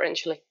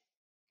preferentially.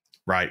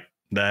 Right,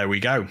 there we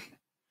go.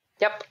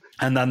 Yep.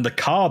 And then the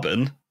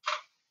carbon.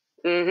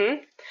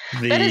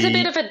 That is a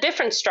bit of a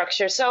different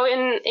structure. So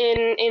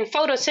in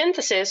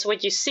photosynthesis,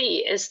 what you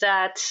see is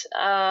that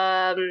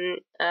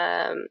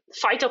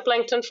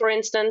phytoplankton, for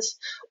instance,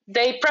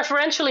 they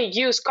preferentially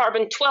use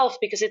carbon-12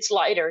 because it's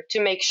lighter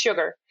to make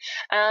sugar.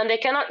 And they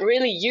cannot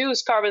really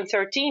use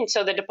carbon-13,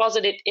 so they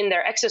deposit it in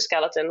their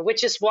exoskeleton,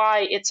 which is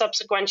why it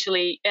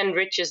subsequently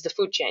enriches the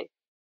food chain.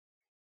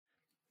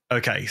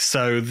 Okay,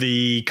 so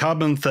the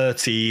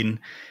carbon-13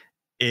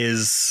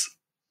 is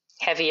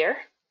heavier.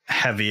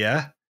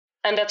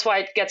 And that's why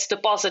it gets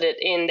deposited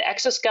in the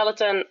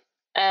exoskeleton,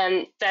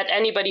 and that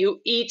anybody who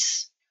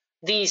eats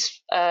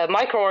these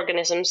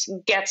microorganisms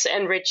gets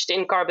enriched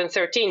in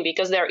carbon-13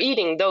 because they're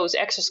eating those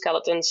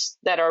exoskeletons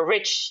that are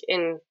rich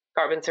in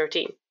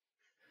carbon-13.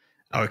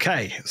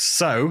 Okay,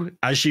 so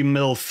as you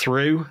mill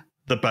through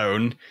the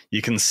bone,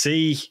 you can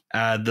see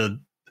the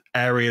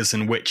areas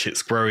in which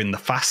it's growing the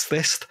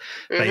fastest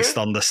based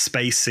on the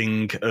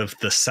spacing of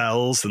the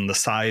cells and the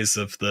size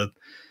of the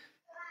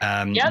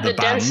the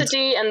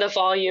density and the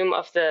volume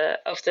of the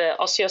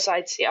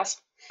osteocytes, yes.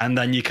 And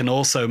then you can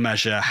also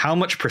measure how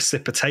much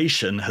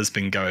precipitation has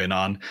been going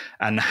on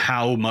and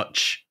how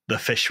much the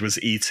fish was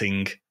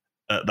eating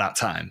at that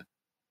time.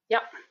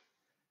 Yep.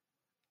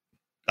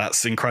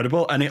 That's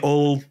incredible. And it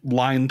all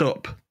lined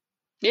up.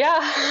 Yeah.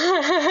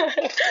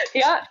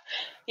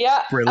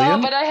 Yeah.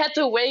 Brilliant. But I had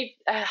to wait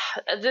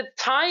the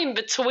time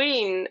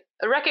between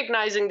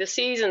recognizing the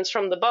seasons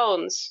from the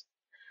bones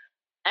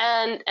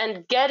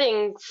and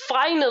getting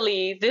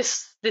finally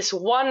this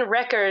one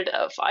record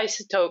of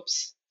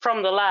isotopes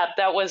from the lab.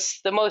 That was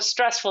the most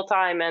stressful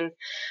time, and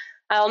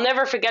I'll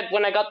never forget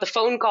when I got the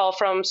phone call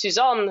from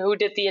Suzanne, who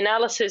did the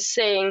analysis,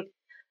 saying,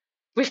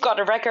 "We've got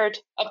a record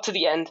up to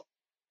the end."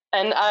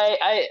 And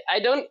I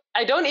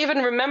don't even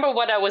remember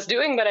what I was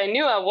doing, but I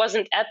knew I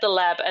wasn't at the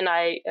lab, and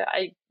I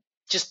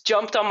just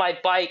jumped on my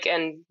bike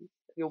and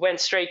went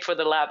straight for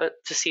the lab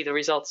to see the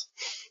results.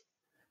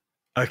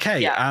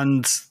 Okay, yeah.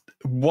 And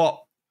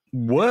what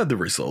were the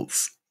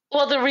results?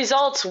 Well, the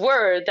results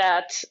were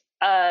that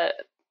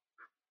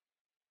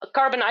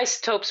carbon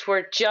isotopes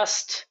were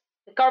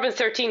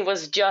carbon-13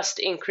 was just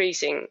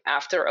increasing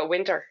after a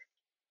winter.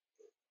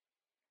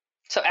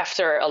 So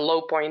after a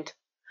low point.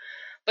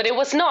 But it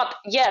was not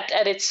yet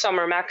at its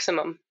summer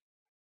maximum.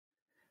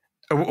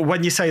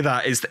 When you say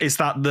that, is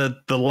that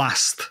the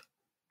last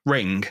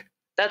ring?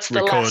 That's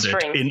the last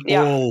ring in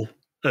all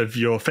of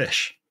your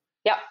fish?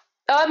 Yeah.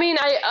 I mean,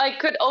 I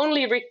could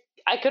only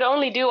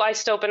do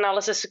isotope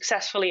analysis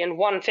successfully in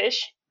one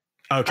fish.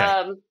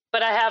 Okay.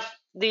 But I have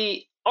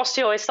the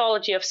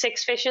osteohistology of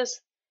 6 fishes,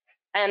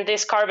 and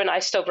this carbon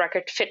isotope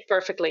record fit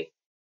perfectly.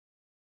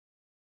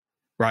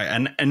 Right,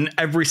 and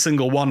every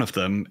single one of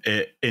them,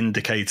 it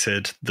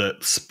indicated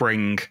that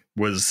spring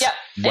was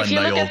when they all died. If you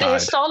look at the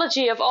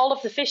histology of all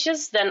of the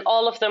fishes, then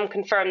all of them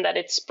confirm that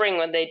it's spring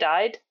when they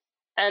died.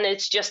 And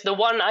it's just the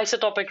one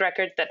isotopic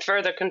record that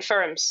further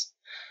confirms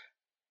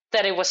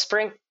that it was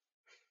spring.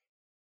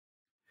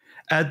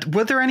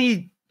 Were there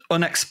any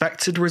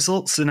unexpected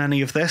results in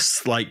any of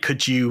this? Like,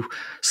 could you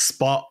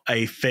spot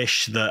a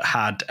fish that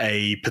had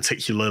a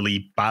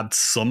particularly bad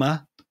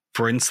summer,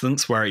 for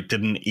instance, where it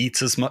didn't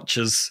eat as much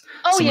as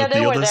some of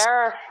the others?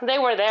 They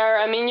were there.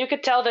 I mean, you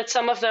could tell that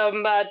some of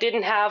them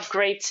didn't have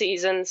great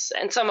seasons,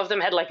 and some of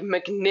them had like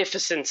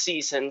magnificent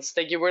seasons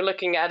that you were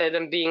looking at it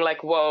and being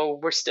like, whoa,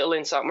 we're still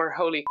in summer.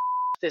 Holy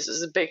this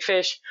is a big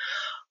fish.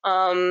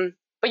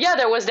 But yeah,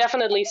 there was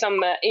definitely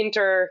some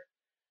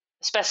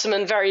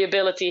inter-specimen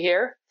variability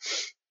here.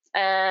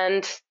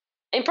 And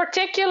in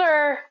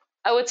particular,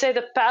 I would say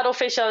the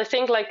paddlefish, I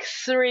think like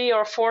 3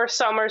 or 4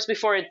 summers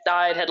before it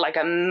died, had like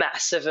a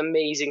massive,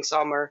 amazing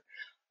summer.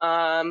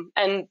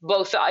 And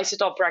both the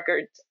isotope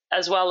record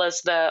as well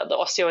as the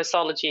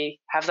osteohistology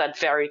have that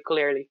very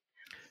clearly.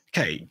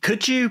 Okay,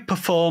 could you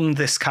perform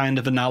this kind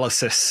of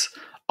analysis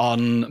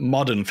on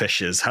modern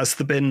fishes? Has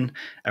there been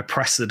a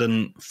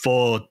precedent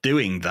for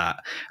doing that?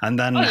 And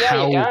then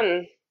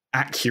how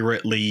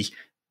accurately,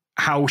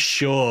 how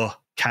sure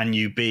can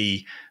you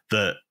be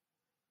that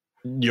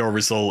your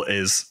result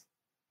is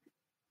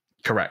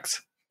correct?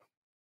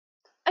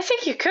 I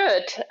think you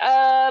could.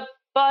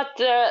 But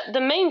the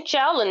main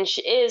challenge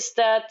is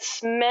that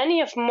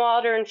many of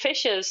modern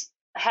fishes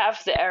have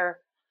their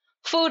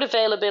food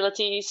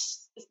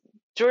availabilities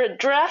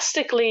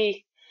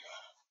drastically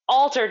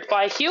altered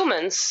by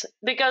humans,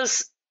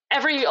 because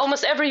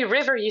almost every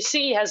river you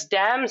see has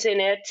dams in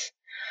it.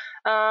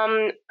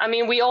 I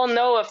mean, we all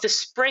know of the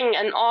spring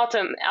and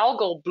autumn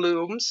algal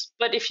blooms,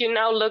 but if you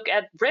now look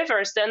at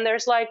rivers, then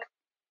there's like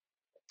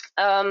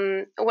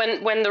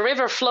when the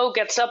river flow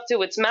gets up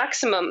to its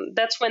maximum,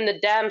 that's when the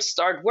dams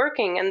start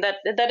working, and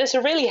that is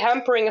a really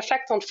hampering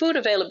effect on food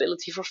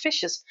availability for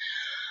fishes.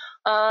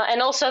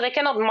 And also, they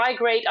cannot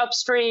migrate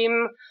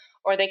upstream,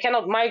 or they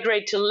cannot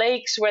migrate to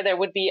lakes where there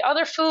would be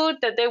other food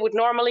that they would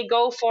normally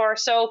go for.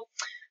 So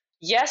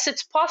yes,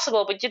 it's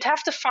possible, but you'd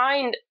have to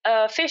find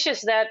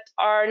fishes that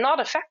are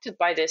not affected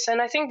by this.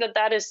 And I think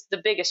that is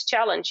the biggest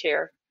challenge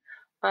here.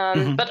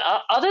 But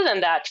other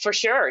than that, for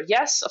sure,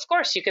 yes, of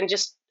course, you can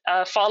just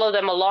follow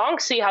them along,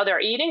 see how they're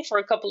eating for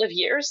a couple of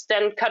years,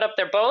 then cut up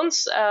their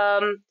bones,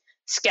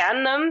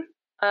 scan them,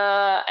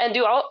 and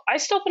do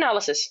isotope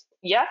analysis.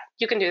 Yeah,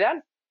 you can do that.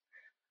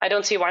 I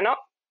don't see why not.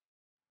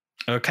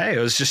 Okay,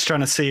 I was just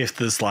trying to see if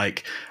there's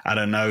like, I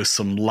don't know,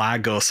 some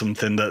lag or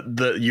something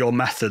that your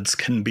methods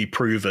can be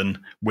proven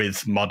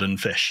with modern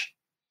fish.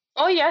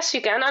 Oh, yes,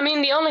 you can. I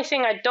mean, the only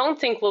thing I don't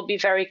think will be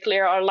very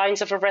clear are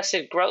lines of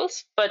arrested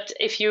growth. But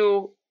if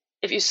you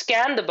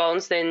scan the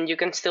bones, then you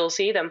can still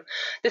see them.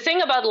 The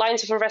thing about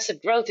lines of arrested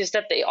growth is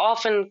that they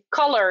often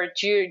color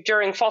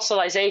during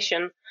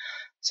fossilization.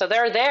 So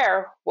they're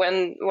there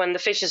when the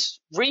fish is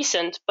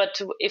recent,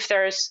 but if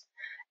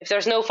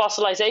there's no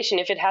fossilization,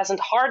 if it hasn't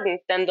hardened,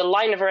 then the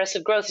line of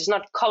arrested growth is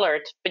not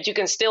colored, but you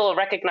can still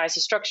recognize the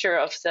structure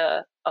of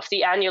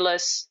the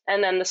annulus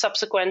and then the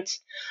subsequent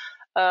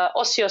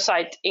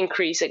osteocyte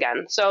increase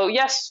again. So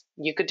yes,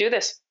 you could do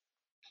this.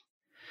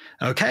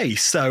 Okay,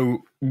 so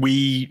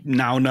we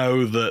now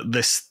know that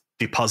this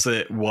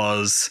deposit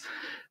was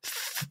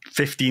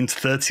 15 to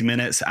 30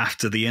 minutes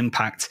after the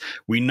impact.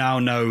 We now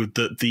know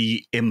that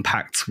the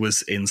impact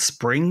was in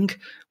spring.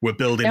 We're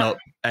building up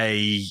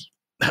a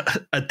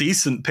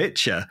decent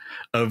picture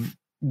of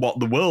what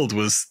the world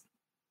was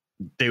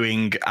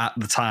doing at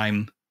the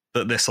time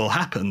that this all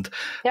happened.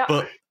 Yeah.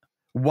 But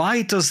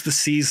why does the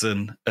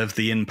season of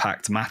the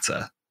impact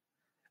matter?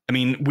 I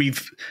mean,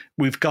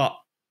 we've got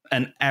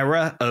an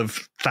era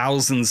of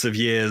thousands of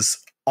years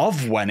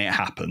of when it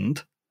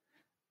happened.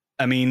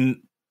 I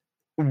mean,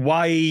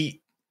 why?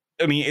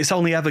 I mean, it's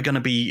only ever going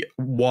to be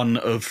one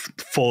of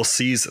 4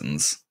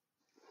 seasons.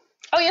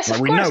 Oh yes, of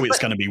course. We know it's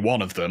going to be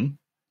one of them.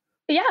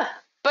 Yeah,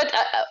 but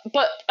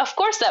of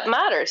course that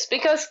matters,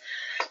 because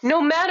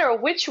no matter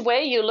which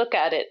way you look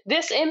at it,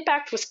 this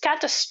impact was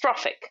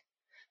catastrophic.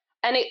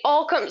 And it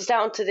all comes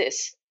down to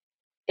this.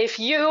 If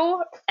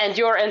you and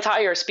your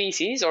entire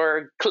species,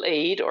 or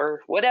clade,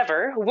 or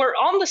whatever, were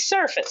on the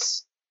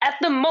surface at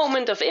the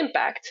moment of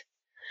impact,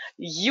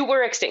 you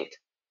were extinct.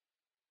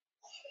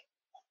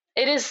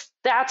 It is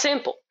that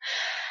simple.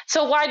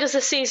 So why does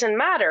the season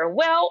matter?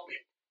 Well,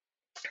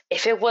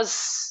 if it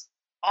was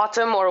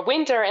autumn or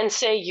winter and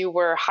say you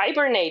were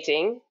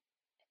hibernating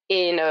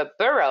in a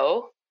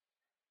burrow,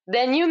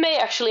 then you may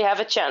actually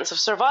have a chance of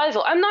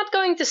survival. I'm not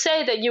going to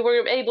say that you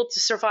were able to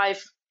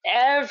survive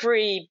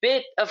every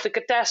bit of the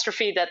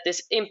catastrophe that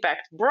this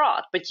impact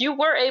brought, but you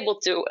were able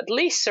to at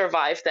least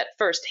survive that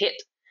first hit.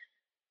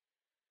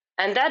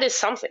 And that is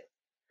something.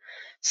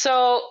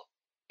 So,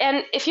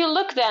 and if you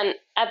look then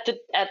at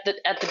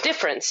the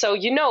difference, so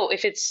you know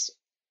if it's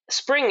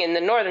spring in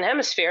the northern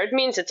hemisphere, it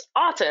means it's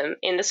autumn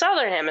in the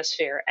southern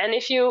hemisphere. And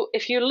if you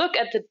look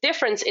at the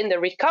difference in the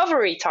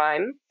recovery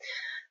time,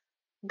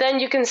 then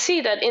you can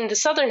see that in the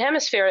southern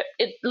hemisphere,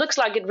 it looks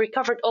like it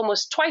recovered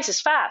almost twice as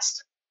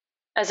fast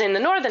as in the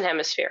northern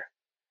hemisphere.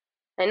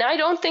 And I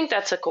don't think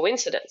that's a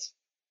coincidence.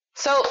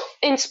 So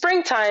in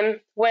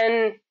springtime,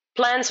 when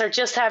plants are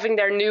just having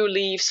their new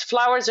leaves,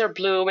 flowers are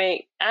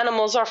blooming,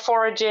 animals are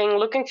foraging,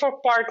 looking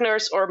for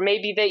partners, or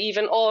maybe they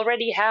even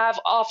already have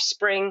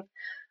offspring,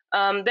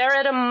 they're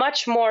at a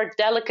much more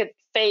delicate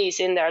phase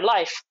in their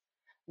life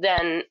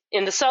than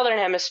in the southern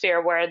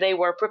hemisphere, where they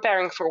were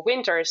preparing for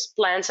winters.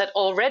 Plants had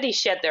already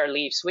shed their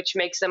leaves, which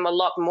makes them a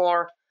lot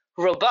more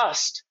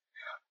robust.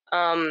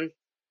 And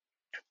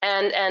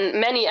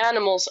many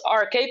animals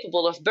are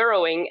capable of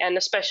burrowing, and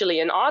especially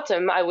in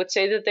autumn, I would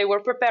say that they were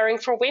preparing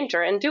for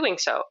winter and doing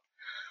so.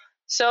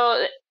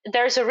 So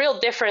there's a real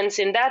difference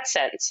in that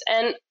sense.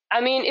 And I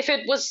mean, if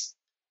it was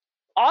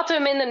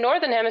autumn in the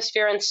northern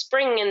hemisphere and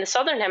spring in the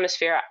southern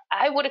hemisphere,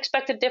 I would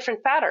expect a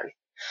different pattern.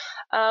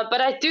 But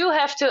I do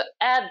have to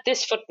add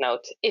this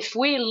footnote. If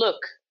we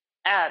look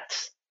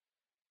at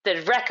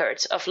the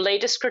records of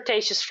latest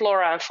Cretaceous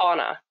flora and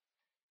fauna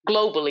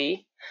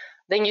globally,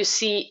 then you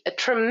see a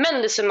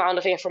tremendous amount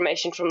of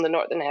information from the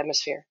northern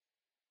hemisphere.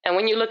 And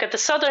when you look at the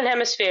southern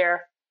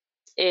hemisphere,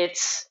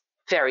 it's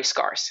very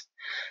scarce.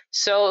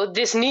 So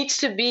this needs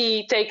to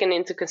be taken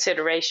into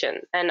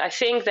consideration. And I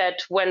think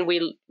that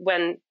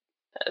when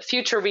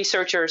future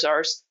researchers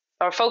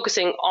are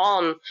focusing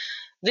on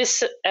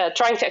this,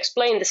 trying to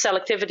explain the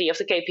selectivity of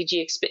the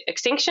KPG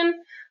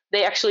extinction,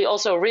 they actually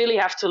also really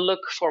have to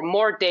look for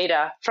more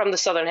data from the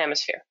southern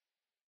hemisphere.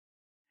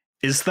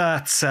 Is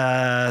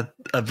that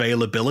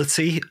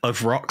availability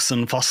of rocks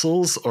and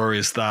fossils, or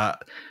is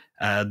that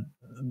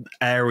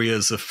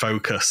areas of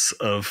focus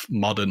of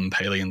modern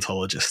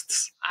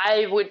paleontologists?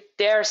 I would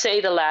dare say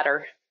the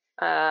latter.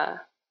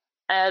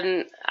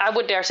 And I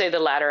would dare say the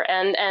latter.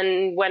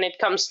 And when it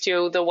comes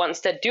to the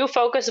ones that do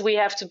focus, we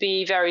have to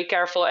be very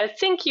careful. I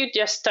think you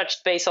just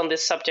touched base on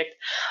this subject,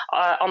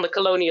 on the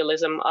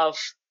colonialism of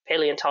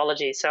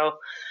paleontology. So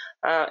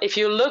if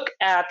you look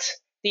at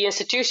the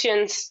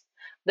institutions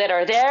that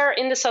are there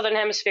in the southern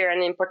hemisphere,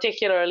 and in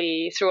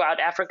particularly throughout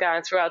Africa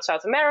and throughout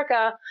South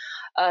America,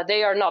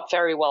 they are not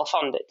very well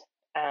funded,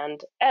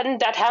 and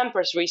that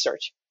hampers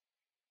research.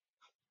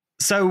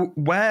 So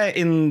where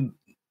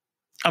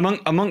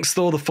amongst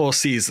all the four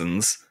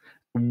seasons,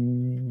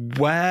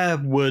 where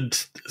would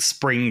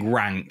spring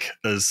rank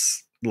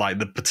as like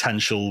the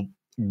potential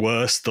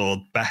worst or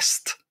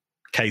best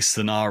case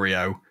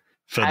scenario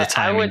for the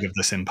timing of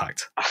this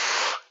impact?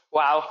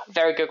 Wow,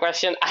 very good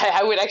question.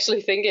 I would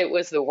actually think it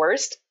was the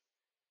worst,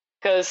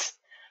 because,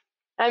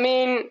 I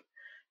mean,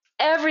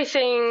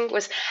 everything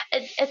was...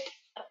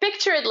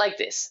 Picture it like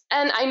this,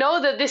 and I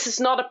know that this is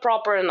not a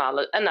proper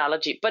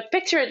analogy, but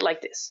picture it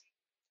like this.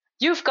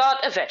 You've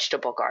got a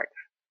vegetable garden.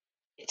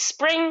 It's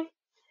spring,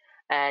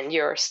 and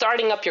you're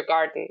starting up your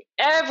garden.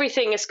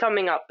 Everything is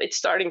coming up. It's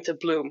starting to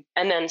bloom.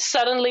 And then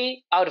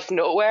suddenly, out of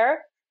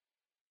nowhere,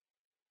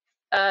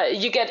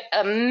 you get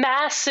a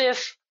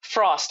massive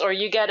frost, or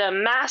you get a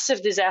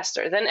massive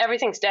disaster. Then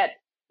everything's dead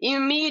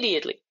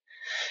immediately.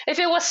 If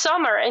it was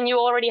summer and you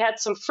already had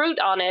some fruit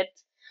on it,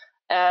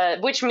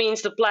 which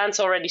means the plants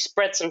already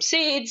spread some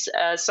seeds,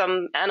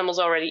 some animals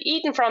already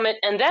eaten from it,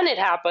 and then it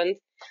happened,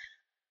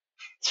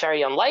 it's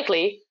very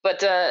unlikely,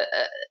 but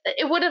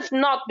it would have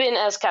not been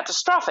as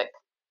catastrophic.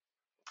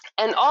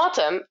 And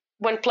autumn,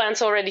 when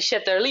plants already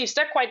shed their leaves,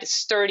 they're quite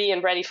sturdy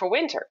and ready for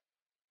winter.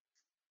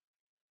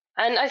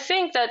 And I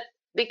think that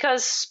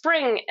because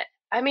spring,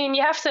 I mean,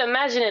 you have to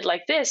imagine it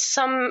like this.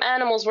 Some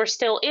animals were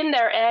still in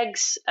their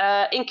eggs.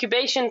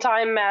 Incubation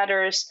time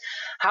matters.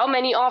 How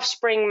many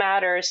offspring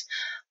matters.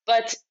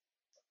 But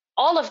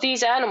all of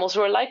these animals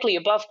were likely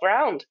above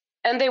ground,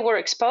 and they were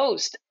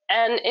exposed.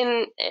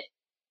 And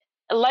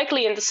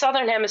likely in the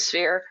southern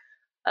hemisphere,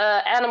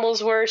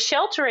 animals were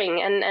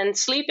sheltering and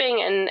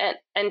sleeping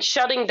and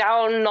shutting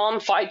down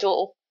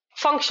non-vital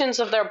functions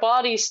of their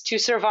bodies to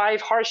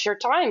survive harsher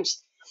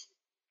times.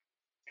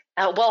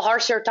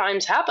 Harsher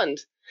times happened.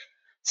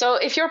 So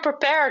if you're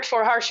prepared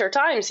for harsher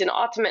times in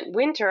autumn and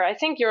winter, I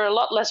think you're a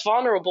lot less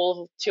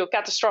vulnerable to a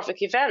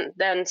catastrophic event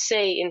than,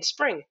 say, in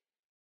spring.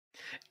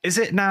 Is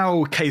it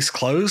now case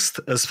closed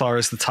as far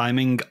as the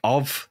timing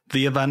of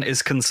the event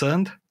is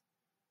concerned?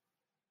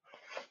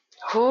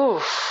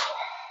 Ooh.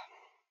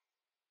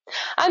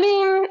 I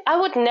mean, I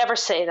would never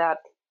say that.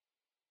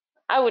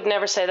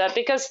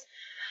 Because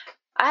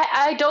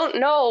I don't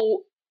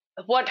know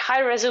what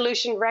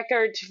high-resolution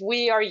record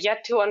we are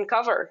yet to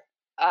uncover.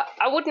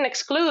 I wouldn't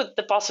exclude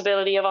the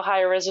possibility of a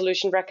higher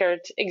resolution record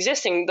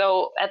existing,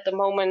 though at the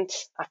moment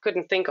I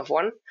couldn't think of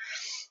one.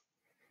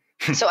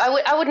 So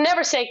I would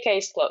never say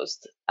case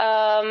closed.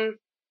 But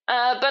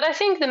I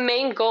think the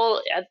main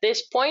goal at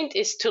this point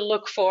is to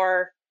look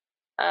for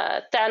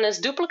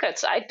Tanis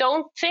duplicates. I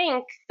don't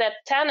think that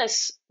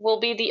Tanis will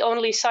be the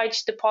only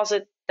site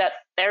deposit that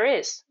there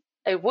is.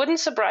 It wouldn't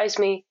surprise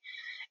me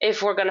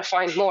if we're going to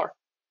find more.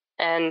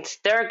 And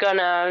they're going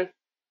to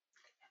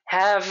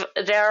have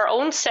their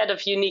own set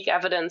of unique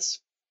evidence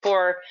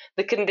for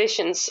the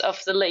conditions of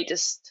the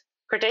latest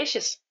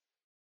Cretaceous.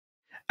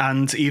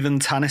 And even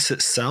Tanis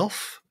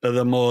itself? Are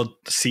there more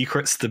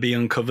secrets to be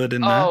uncovered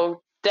in there?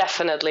 Oh,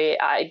 definitely.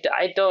 I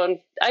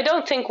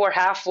don't think we're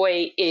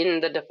halfway in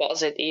the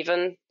deposit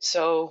even.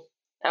 So,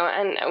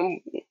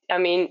 and I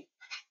mean,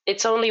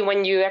 it's only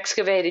when you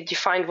excavate it you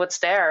find what's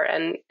there,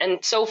 and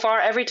so far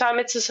every time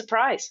it's a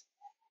surprise.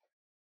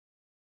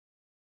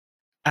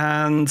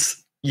 And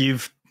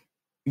you've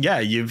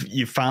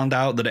found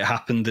out that it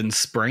happened in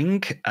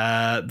spring.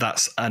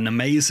 That's an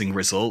amazing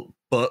result,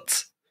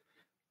 but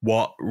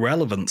what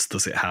relevance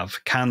does it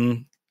have?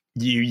 Can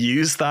you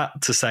use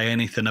that to say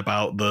anything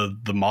about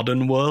the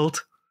modern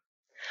world?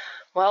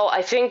 Well,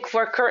 I think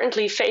we're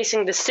currently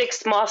facing the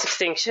 6th mass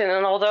extinction,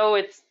 and although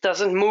it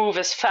doesn't move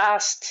as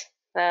fast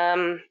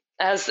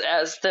as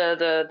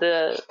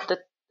the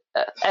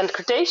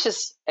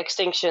end-Cretaceous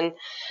extinction,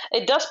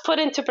 it does put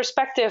into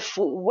perspective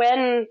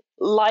when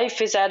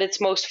life is at its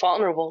most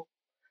vulnerable.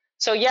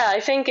 So yeah, I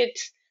think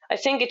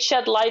it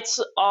shed lights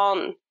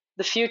on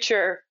the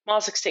future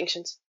mass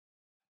extinctions.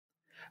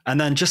 And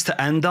then just to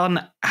end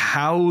on,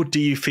 how do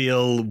you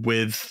feel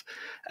with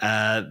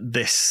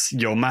this,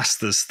 your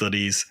master's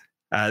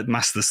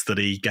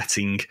study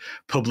getting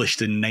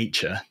published in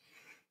Nature?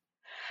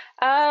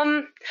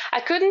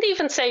 I couldn't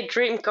even say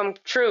dream come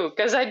true,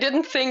 because I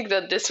didn't think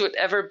that this would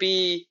ever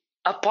be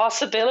a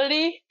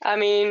possibility. I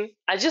mean,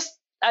 I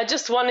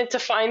just wanted to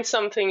find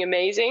something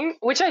amazing,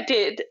 which I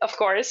did, of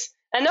course.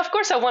 And of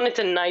course, I wanted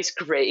a nice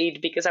grade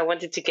because I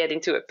wanted to get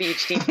into a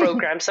PhD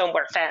program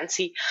somewhere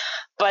fancy.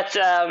 But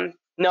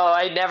no,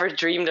 I never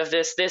dreamed of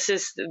this. This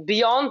is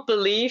beyond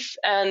belief.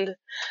 And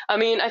I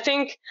mean, I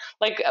think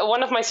like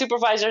one of my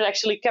supervisors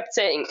actually kept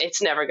saying,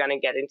 it's never going to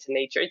get into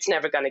Nature. It's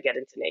never going to get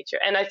into Nature.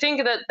 And I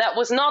think that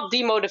was not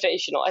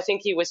demotivational. I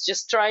think he was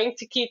just trying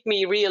to keep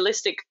me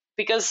realistic,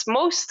 because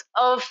most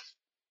of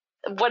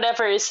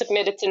whatever is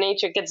submitted to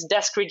Nature gets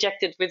desk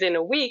rejected within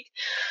a week.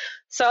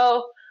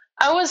 So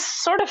I was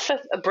sort of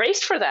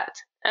braced for that.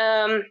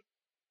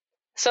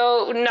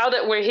 So now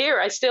that we're here,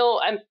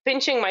 I'm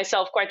pinching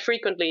myself quite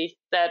frequently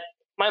that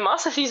my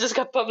master thesis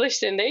got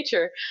published in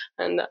Nature.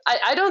 And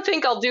I don't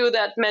think I'll do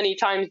that many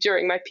times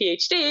during my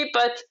PhD,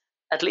 but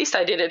at least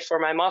I did it for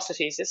my master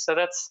thesis. So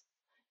that's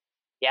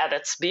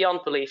beyond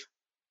belief.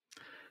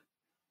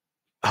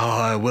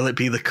 Oh, will it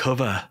be the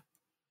cover?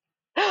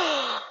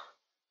 I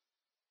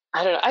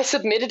don't know. I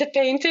submitted a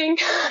painting.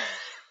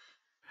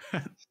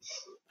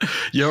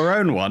 Your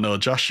own one or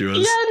Joshua's?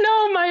 Yeah,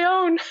 no, my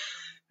own.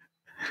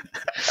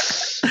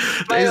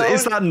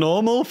 Is that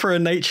normal for a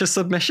Nature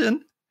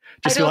submission?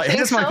 Just be like,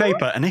 here's my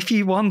paper, and if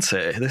you want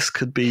it, this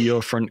could be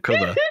your front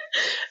cover.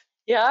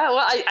 Yeah,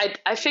 well,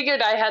 I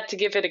figured I had to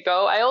give it a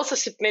go. I also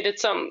submitted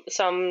some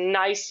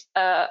nice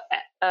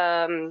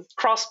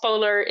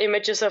cross-polar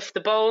images of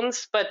the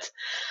bones, but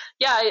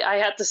yeah, I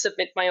had to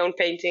submit my own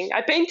painting.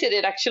 I painted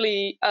it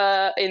actually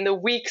in the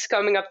weeks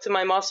coming up to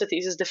my master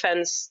thesis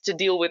defense to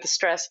deal with the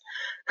stress.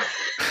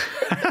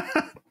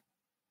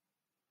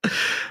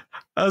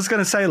 I was going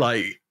to say,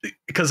 like,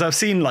 because I've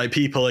seen like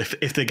people,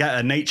 if they get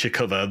a Nature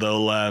cover,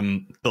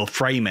 they'll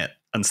frame it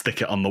and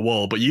stick it on the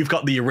wall. But you've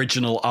got the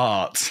original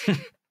art.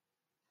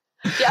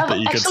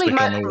 Yeah, actually,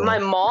 my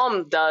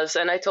mom does,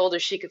 and I told her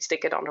she could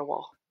stick it on her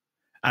wall.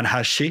 And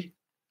has she?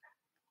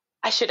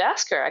 I should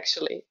ask her.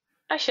 Actually,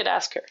 I should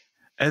ask her.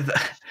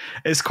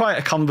 It's quite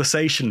a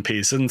conversation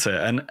piece, isn't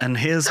it? And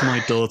here's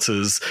my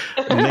daughter's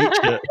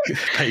Nature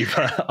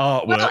paper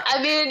artwork. Well,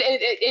 I mean,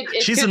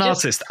 she's an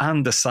artist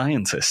and a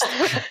scientist.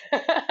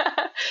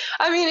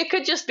 I mean, it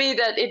could just be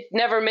that it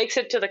never makes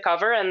it to the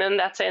cover, and in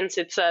that sense,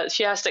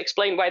 she has to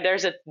explain why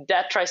there's a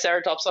dead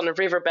triceratops on a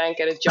riverbank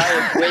and a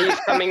giant wave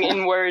coming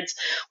inwards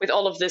with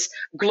all of this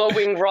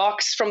glowing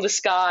rocks from the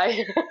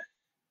sky.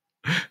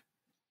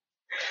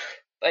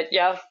 But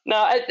yeah,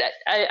 no,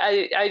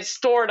 I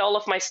stored all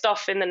of my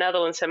stuff in the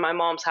Netherlands in my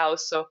mom's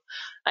house. So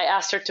I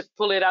asked her to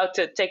pull it out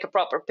to take a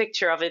proper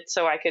picture of it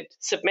so I could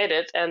submit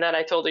it. And then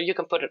I told her, you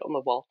can put it on the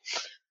wall.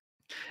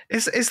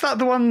 Is that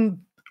the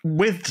one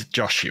with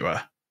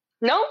Joshua?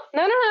 No.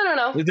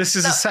 This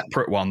is a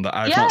separate one that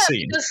I've not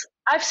seen. Because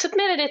I've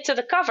submitted it to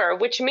the cover,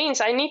 which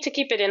means I need to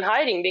keep it in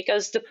hiding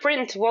because the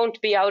print won't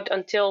be out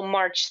until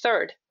March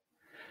 3rd.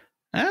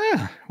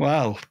 Ah,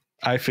 well,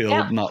 I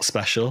feel not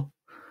special.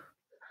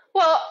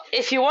 Well,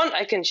 if you want,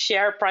 I can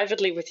share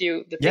privately with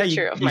you the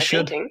picture of my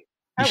painting.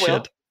 I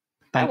will.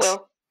 Thanks. I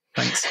will.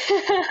 Thanks.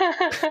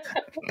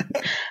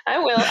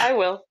 I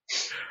will.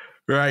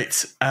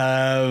 Right.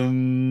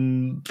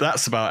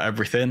 That's about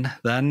everything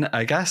then,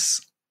 I guess.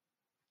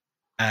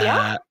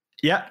 Yeah.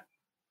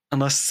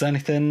 Unless there's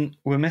anything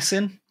we're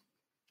missing.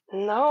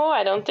 No,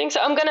 I don't think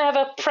so. I'm going to have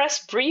a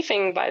press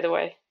briefing, by the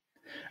way.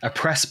 A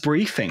press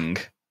briefing?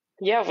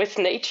 Yeah, with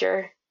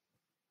Nature.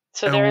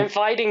 So they're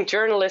inviting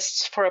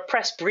journalists for a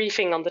press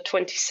briefing on the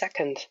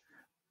 22nd.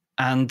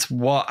 And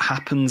what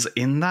happens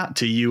in that?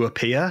 Do you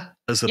appear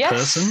as a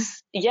person?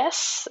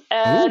 Yes,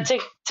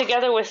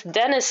 together with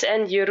Tanis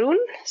and Jeroen,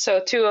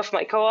 so two of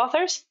my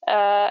co-authors.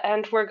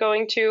 And we're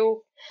going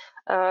to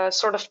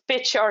sort of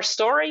pitch our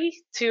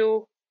story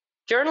to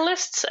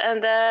journalists,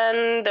 and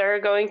then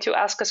they're going to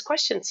ask us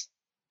questions.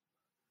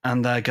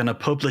 And they're going to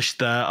publish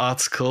their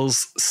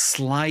articles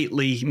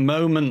slightly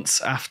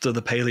moments after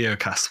the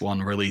Paleocast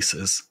one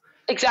releases.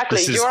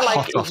 Exactly.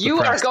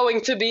 You are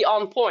going to be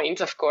on point,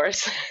 of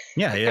course.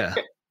 Yeah.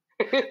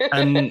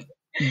 And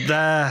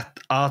their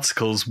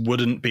articles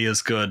wouldn't be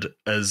as good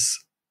as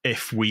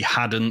if we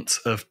hadn't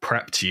have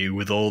prepped you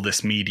with all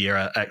this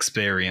media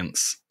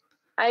experience.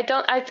 I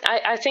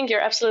think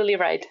you're absolutely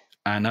right.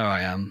 I know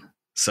I am.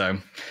 So,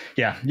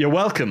 yeah, you're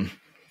welcome.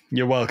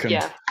 You're welcome.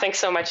 Yeah, thanks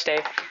so much,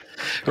 Dave.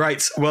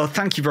 Right. Well,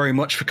 thank you very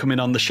much for coming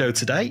on the show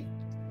today.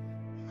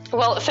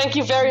 Well, thank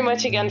you very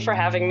much again for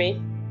having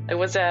me. It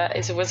was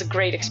a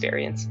great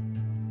experience.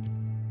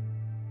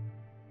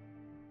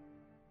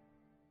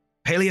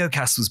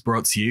 Paleocast was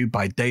brought to you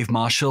by Dave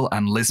Marshall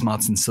and Liz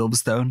Martin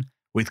Silverstone,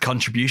 with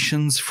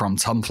contributions from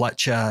Tom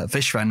Fletcher,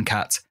 Vish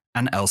Venkat,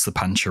 and Elsa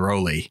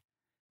Pancharoli.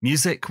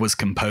 Music was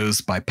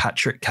composed by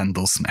Patrick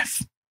Kendall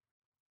Smith.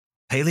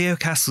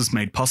 Paleocast was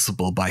made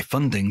possible by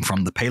funding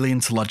from the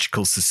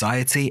Paleontological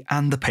Society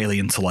and the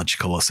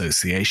Paleontological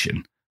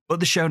Association,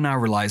 but the show now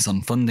relies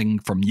on funding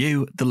from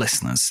you, the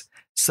listeners.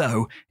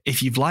 So,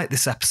 if you've liked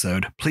this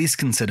episode, please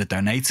consider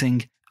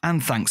donating,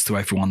 and thanks to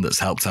everyone that's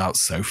helped out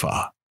so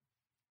far.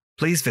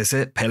 Please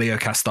visit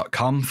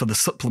paleocast.com for the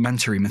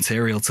supplementary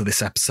material to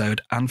this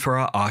episode and for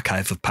our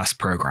archive of past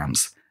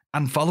programs,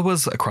 and follow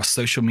us across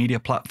social media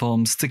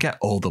platforms to get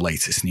all the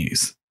latest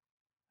news.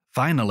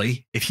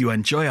 Finally, if you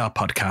enjoy our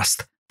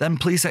podcast, then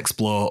please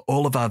explore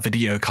all of our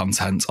video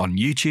content on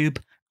YouTube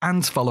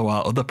and follow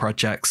our other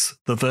projects,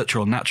 the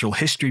Virtual Natural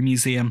History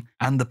Museum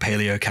and the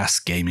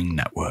Paleocast Gaming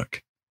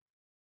Network.